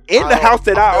 the house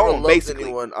that I own,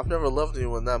 basically. I've never loved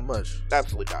anyone that much.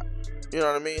 Absolutely not. You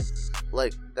know what I mean?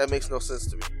 Like, that makes no sense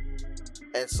to me.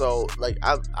 And so, like,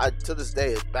 I to this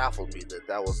day, it baffled me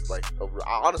that was like,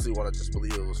 I honestly want to just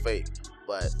believe it was fake,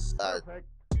 but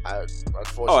I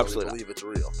unfortunately believe it's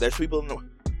real. There's people.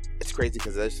 It's crazy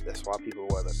because that's why people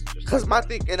want us. Because my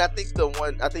thing, and I think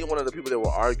one of the people that were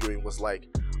arguing was like,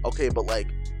 okay, but like,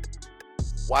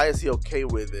 why is he okay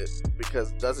with it?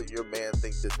 Because doesn't your man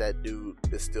think that dude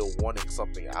is still wanting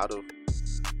something out of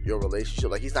your relationship?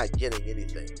 Like, he's not getting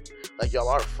anything. Like, y'all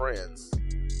are friends.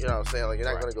 You know what I'm saying? Like,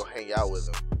 you're not gonna go hang out with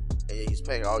him, and he's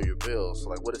paying all your bills. So,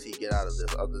 like, what does he get out of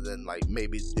this other than like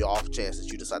maybe the off chance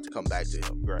that you decide to come back to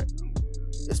him? Right.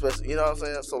 Especially, you know what I'm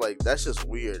saying? So like, that's just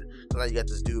weird. So now you got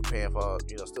this dude paying for,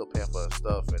 still paying for her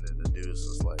stuff, and then the dude's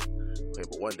just like, okay,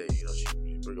 but one day, she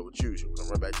break up with you, she'll come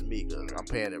right back to me because I'm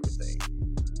paying everything.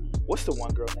 What's the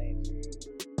one girl name?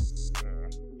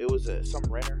 It was some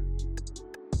Renner.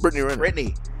 Brittany Renner.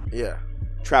 Brittany. Yeah.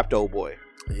 Trapped old boy.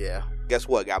 Yeah. Guess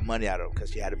what? Got money out of him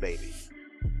because she had a baby.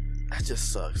 That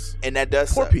just sucks. And that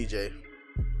does Poor suck. PJ.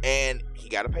 And he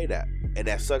got to pay that. And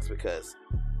that sucks because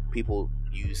people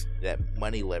use that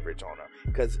money leverage on her.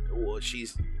 Because, well,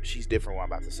 she's different what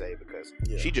I'm about to say because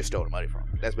she just stole the money from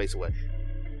him. That's basically what.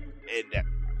 And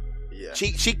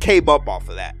she came up off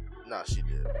of that. Nah, she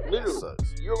did. Literally,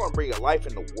 you're going to bring a life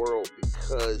in the world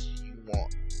because you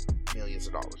want millions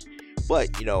of dollars.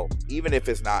 But, even if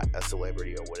it's not a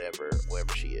celebrity or whatever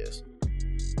she is,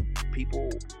 people,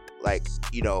 like,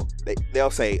 they'll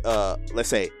say, let's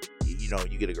say,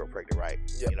 you get a girl pregnant, right?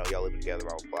 Yep. Y'all living together,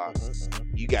 blah, blah, blah.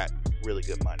 Mm-hmm. You got really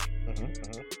good money. Mm-hmm.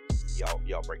 Mm-hmm.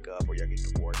 Y'all break up or y'all get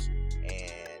divorced.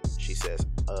 And she says,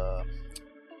 okay,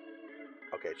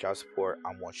 child support,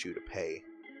 I want you to pay.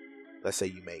 Let's say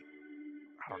you make,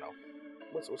 I don't know,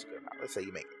 what's good now? Let's say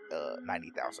you make $90,000 a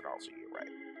year, right?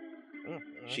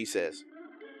 Mm-hmm. She says,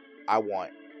 I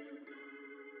want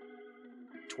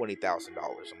 $20,000 a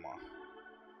month.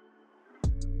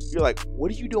 You're like,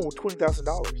 what are you doing with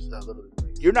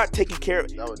 $20,000? You're not taking care of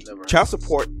it. That would never child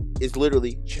support is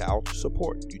literally child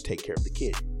support. You take care of the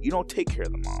kid. You don't take care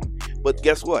of the mom. But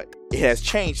guess what? It has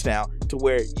changed now to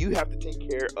where you have to take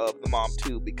care of the mom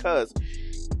too, because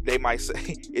they might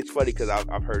say, it's funny because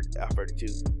I've heard it too.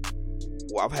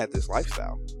 Well, I've had this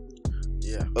lifestyle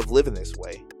of living this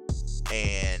way.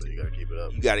 And so you gotta keep it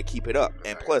up. You gotta keep it up,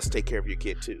 and plus take care of your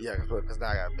kid too. Yeah, because now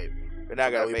I got a baby. And now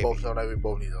I got a baby. We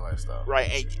both need a lifestyle,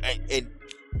 right? And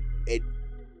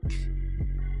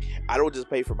I don't just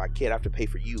pay for my kid; I have to pay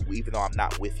for you, even though I'm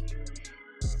not with you.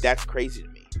 That's crazy to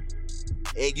me.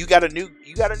 and you got a new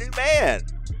man,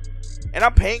 and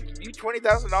I'm paying you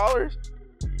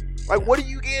 $20,000. Like, what are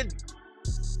you getting?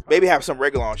 Baby have some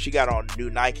regular on. She got on new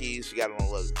Nikes. She got on a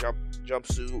little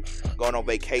jumpsuit, going on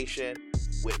vacation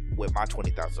with my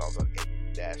 $20,000.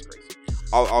 That's crazy.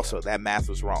 Also, that math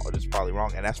was wrong. It's probably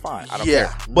wrong, and that's fine. I don't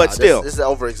care. But still, this is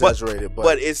over exaggerated.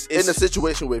 But it's in the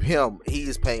situation with him,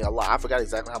 he's paying a lot. I forgot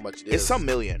exactly how much it is. It's some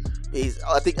million.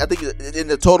 I think in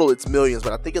the total it's millions,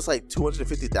 but I think it's like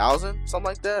 250,000, something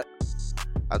like that.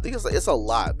 I think it's a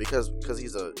lot because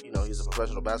he's a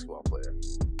professional basketball player.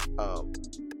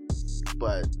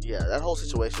 But yeah, that whole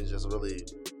situation just really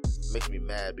makes me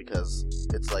mad because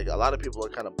it's like a lot of people are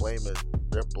kind of blaming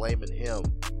him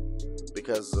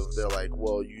because of they're like,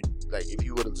 well, you like if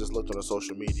you would have just looked on the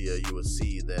social media, you would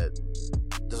see that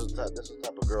this was the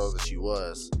type of girl that she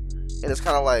was, and it's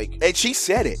kind of like, and she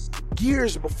said it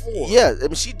years before. Yeah, I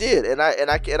mean she did, and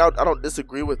I don't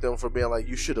disagree with them for being like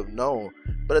you should have known,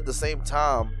 but at the same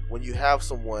time, when you have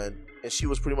someone and she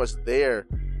was pretty much there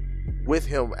with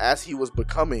him as he was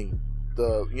becoming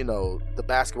the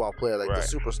basketball player, like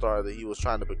the superstar that he was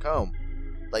trying to become,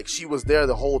 like she was there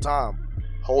the whole time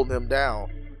holding him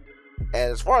down.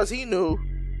 And as far as he knew,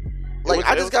 like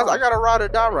I got a ride or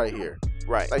die right here.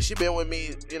 Right. Like she been with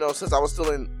me, since I was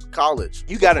still in college.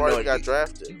 You gotta know. Got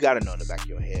drafted. You gotta know in the back of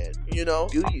your head. Do you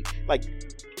like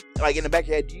in the back of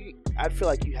your head? I feel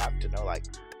like you have to know. Like,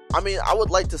 I mean, I would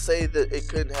like to say that it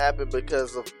couldn't happen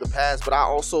because of the past, but I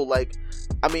also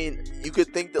you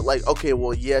could think that like, okay,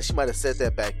 well, yeah, she might have said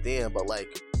that back then, but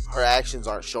like her actions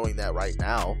aren't showing that right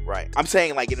now. Right. I'm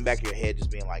saying like in the back of your head, just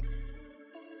being like,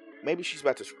 maybe she's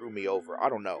about to screw me over. I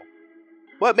don't know.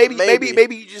 But maybe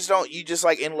you just don't. You just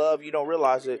like in love. You don't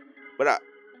realize it. But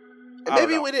I've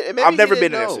never been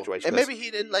in that situation. And maybe he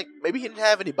didn't Maybe he didn't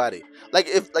have anybody. Like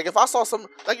if I saw some.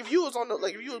 Like if you was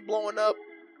if you was blowing up,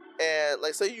 and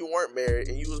like say you weren't married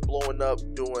and you was blowing up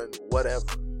doing whatever,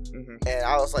 and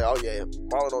I was like, oh yeah,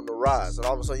 Marlon on the rise, and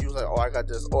all of a sudden you was like, oh I got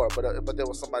this, but there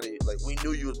was somebody like we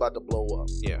knew you was about to blow up.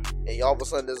 Yeah. And all of a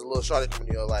sudden there's a little shorty coming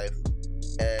in your life.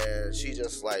 And she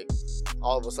just like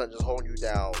all of a sudden just holding you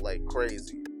down like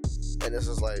crazy, and this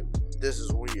is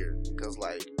weird because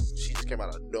like she just came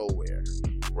out of nowhere,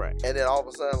 right? And then all of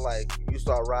a sudden like you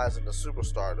start rising to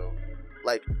superstardom,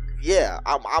 like yeah,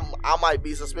 I might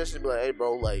be suspicious and be like, hey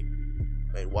bro, like,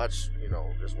 hey,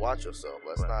 just watch yourself.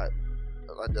 Let's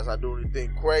not do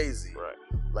anything crazy, right?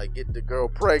 Like get the girl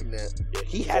pregnant. Yeah,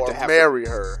 he had to marry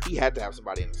her. He had to have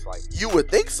somebody in his life. You would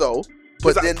think so.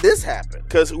 But then this happened.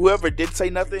 Because whoever did say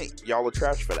nothing, y'all are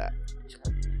trash for that.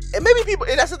 And maybe people,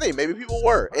 and that's the thing, maybe people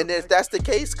were. And if that's the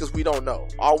case, because we don't know.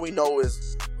 All we know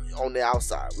is on the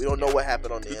outside. We don't know what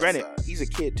happened on the inside. Granted, he's a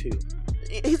kid too.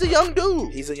 He's a young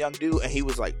dude. And he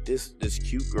was like, this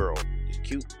cute girl, this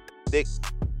cute, thick,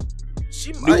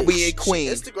 she might be a queen.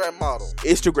 Instagram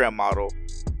model.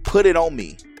 Put it on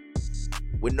me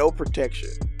with no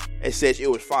protection. And said it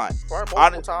was fine.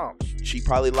 Multiple times. She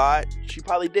probably lied. She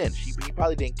probably didn't. He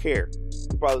probably didn't care.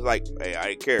 He probably was like, hey, I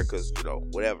didn't care because,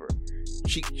 whatever.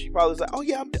 She probably was like, oh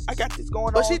yeah, I got this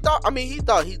going on. But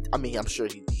I'm sure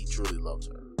he truly loves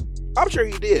her. I'm sure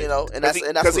he did. And that's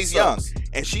because he's young.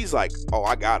 And she's like, oh,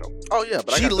 I got him. Oh yeah,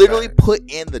 but she literally put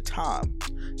in the time.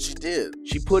 She did.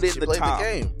 She put in the time. The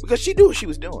game because she knew what she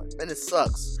was doing, and it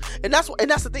sucks. And that's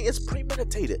the thing. It's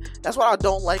premeditated. That's what I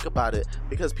don't like about it.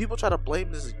 Because people try to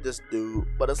blame this dude,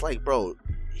 but it's like, bro,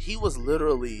 he was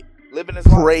literally living his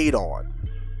preyed life. on.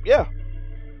 Yeah.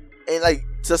 And like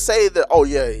to say that, oh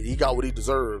yeah, he got what he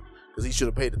deserved because he should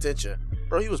have paid attention,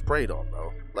 bro. He was preyed on,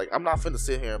 bro. Like I'm not finna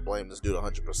sit here and blame this dude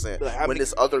 100% when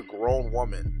this other grown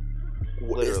woman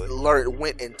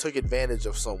went and took advantage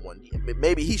of someone.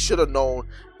 Maybe he should have known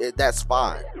that's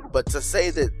fine, but to say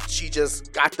that she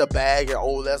just got the bag and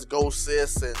oh let's go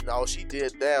sis and oh she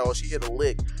did that or she hit a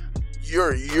lick,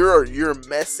 you're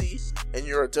messy and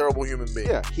you're a terrible human being.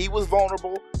 Yeah, he was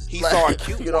vulnerable. He saw a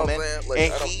cute woman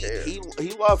and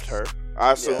he loved her,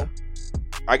 I assume. Yeah.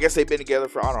 I guess they've been together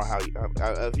for I don't know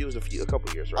how he was a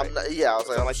couple years, right? I was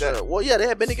like sure. That. Well, yeah, they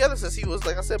had been together since he was,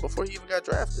 like I said, before he even got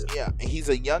drafted. Yeah, and he's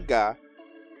a young guy,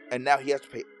 and now he has to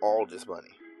pay all this money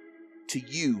to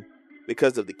you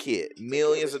because of the kid,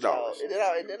 millions of dollars. And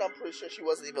then I'm pretty sure she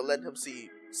wasn't even letting him see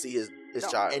his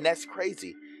child, and that's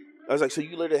crazy. I was like, so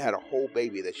you literally had a whole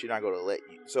baby that you're not going to let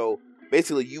you. So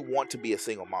basically, you want to be a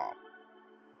single mom.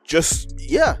 Just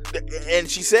yeah, and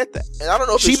she said that, and I don't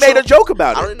know if she made a joke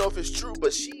about it. I don't know if it's true,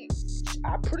 but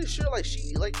I'm pretty sure like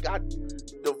she like got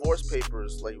divorce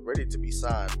papers like ready to be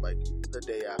signed like the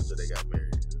day after they got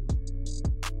married.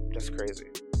 That's crazy.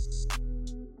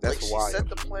 That's like, why she set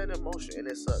the plan in motion, and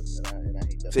it sucks. And I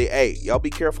hate that. See, hey, y'all be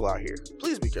careful out here.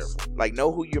 Please be careful. Like,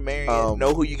 know who you're marrying,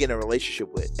 know who you get in a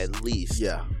relationship with, at least.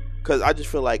 Yeah. Because I just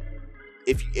feel like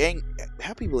if you ain't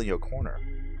have people in your corner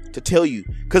to tell you,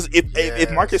 because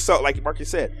if Marcus saw, like Marcus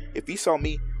said, if he saw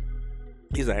me,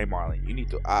 he's like, hey Marlon, you need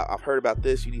to. I've heard about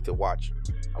this. You need to watch.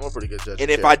 I'm a pretty good judge. And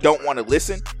if I don't want to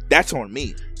listen, that's on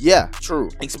me. Yeah,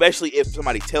 true. Especially if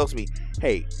somebody tells me,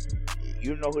 hey,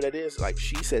 you know who that is? Like,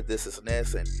 she said this and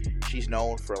this, and she's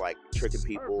known for like tricking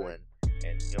people, and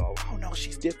you know, oh no,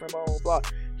 she's different, blah blah blah.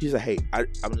 She's like, hey,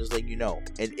 I'm just letting you know.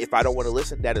 And if I don't want to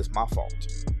listen, that is my fault.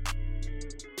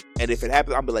 And if it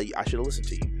happens, I'll be like, I should have listened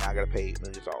to you. Now I gotta pay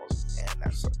 $millions,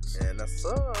 and that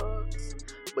sucks.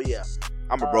 But yeah,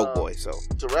 I'm a broke boy, so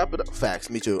to wrap it up, facts.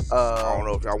 Me too. I don't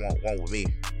know if y'all want one with me.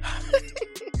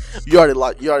 You already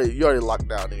locked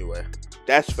down anyway.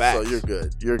 That's facts. So you're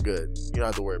good. You're good. You don't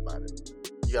have to worry about it.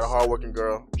 You got a hardworking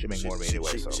girl. She make more than me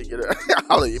anyway. She get it.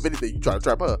 If anything, you try to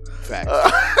trap her. Facts.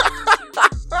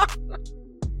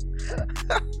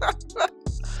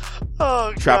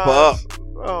 Oh, trap her up.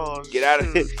 Oh, get out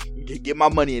of here. Get my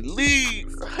money and leave.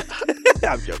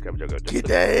 I'm joking. Get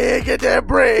that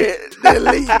bread. Then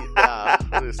leave. Nah,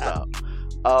 please stop.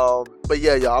 But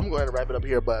yeah, y'all, I'm going to wrap it up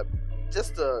here. But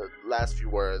just the last few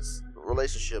words.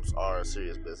 Relationships are a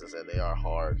serious business, and they are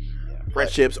hard. Yeah.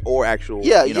 Friendships or actual.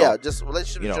 Just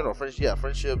relationships in general. Friendships.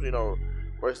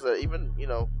 Works there. Even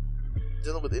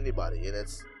dealing with anybody, and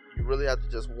you really have to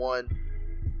just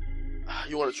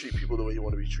you want to treat people the way you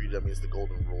want to be treated. I mean, it's the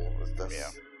golden rule.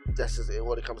 That's just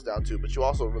what it comes down to. But you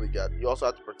also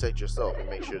have to protect yourself and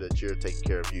make sure that you're taking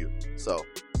care of you. So,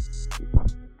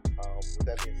 with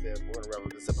that being said, we're gonna wrap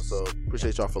up this episode.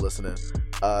 Appreciate y'all for listening.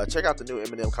 Check out the new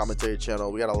Eminem commentary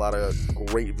channel. We got a lot of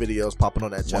great videos popping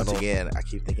on that channel. Once again, I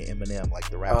keep thinking Eminem like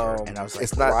the rapper, and I was like,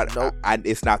 it's not. Nope.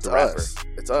 It's not the rapper.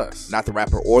 It's us. Not the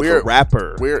rapper or the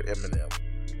rapper. We're Eminem.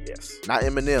 Yes. Not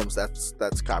Eminem's.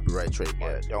 That's copyright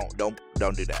trademark. Yeah, don't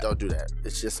do that. Don't do that.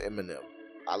 It's just Eminem.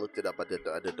 I looked it up. I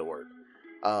did the work.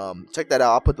 Check that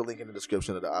out. I'll put the link in the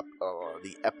description of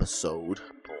the episode.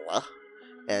 Blah.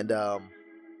 And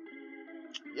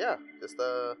just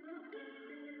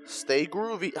stay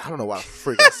groovy. I don't know why I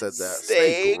freaking said that.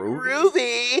 Stay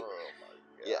groovy. Oh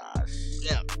my gosh.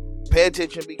 Yeah. Pay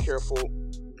attention. Be careful.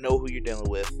 Know who you're dealing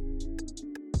with.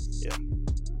 Yeah.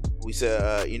 We said,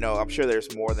 I'm sure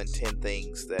there's more than 10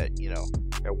 things that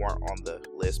that weren't on the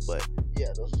list, but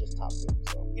yeah, those are just top 10.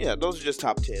 So. Yeah, those are just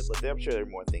top 10, but I'm sure there are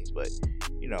more things. But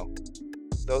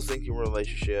those things in a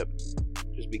relationship,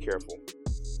 just be careful.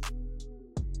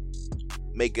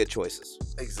 Make good choices.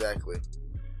 Exactly.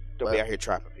 Don't be out here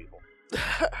trapping people.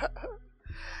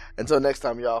 Until next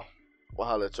time, y'all. We'll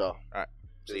holler at y'all. All right.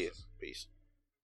 See you. Peace.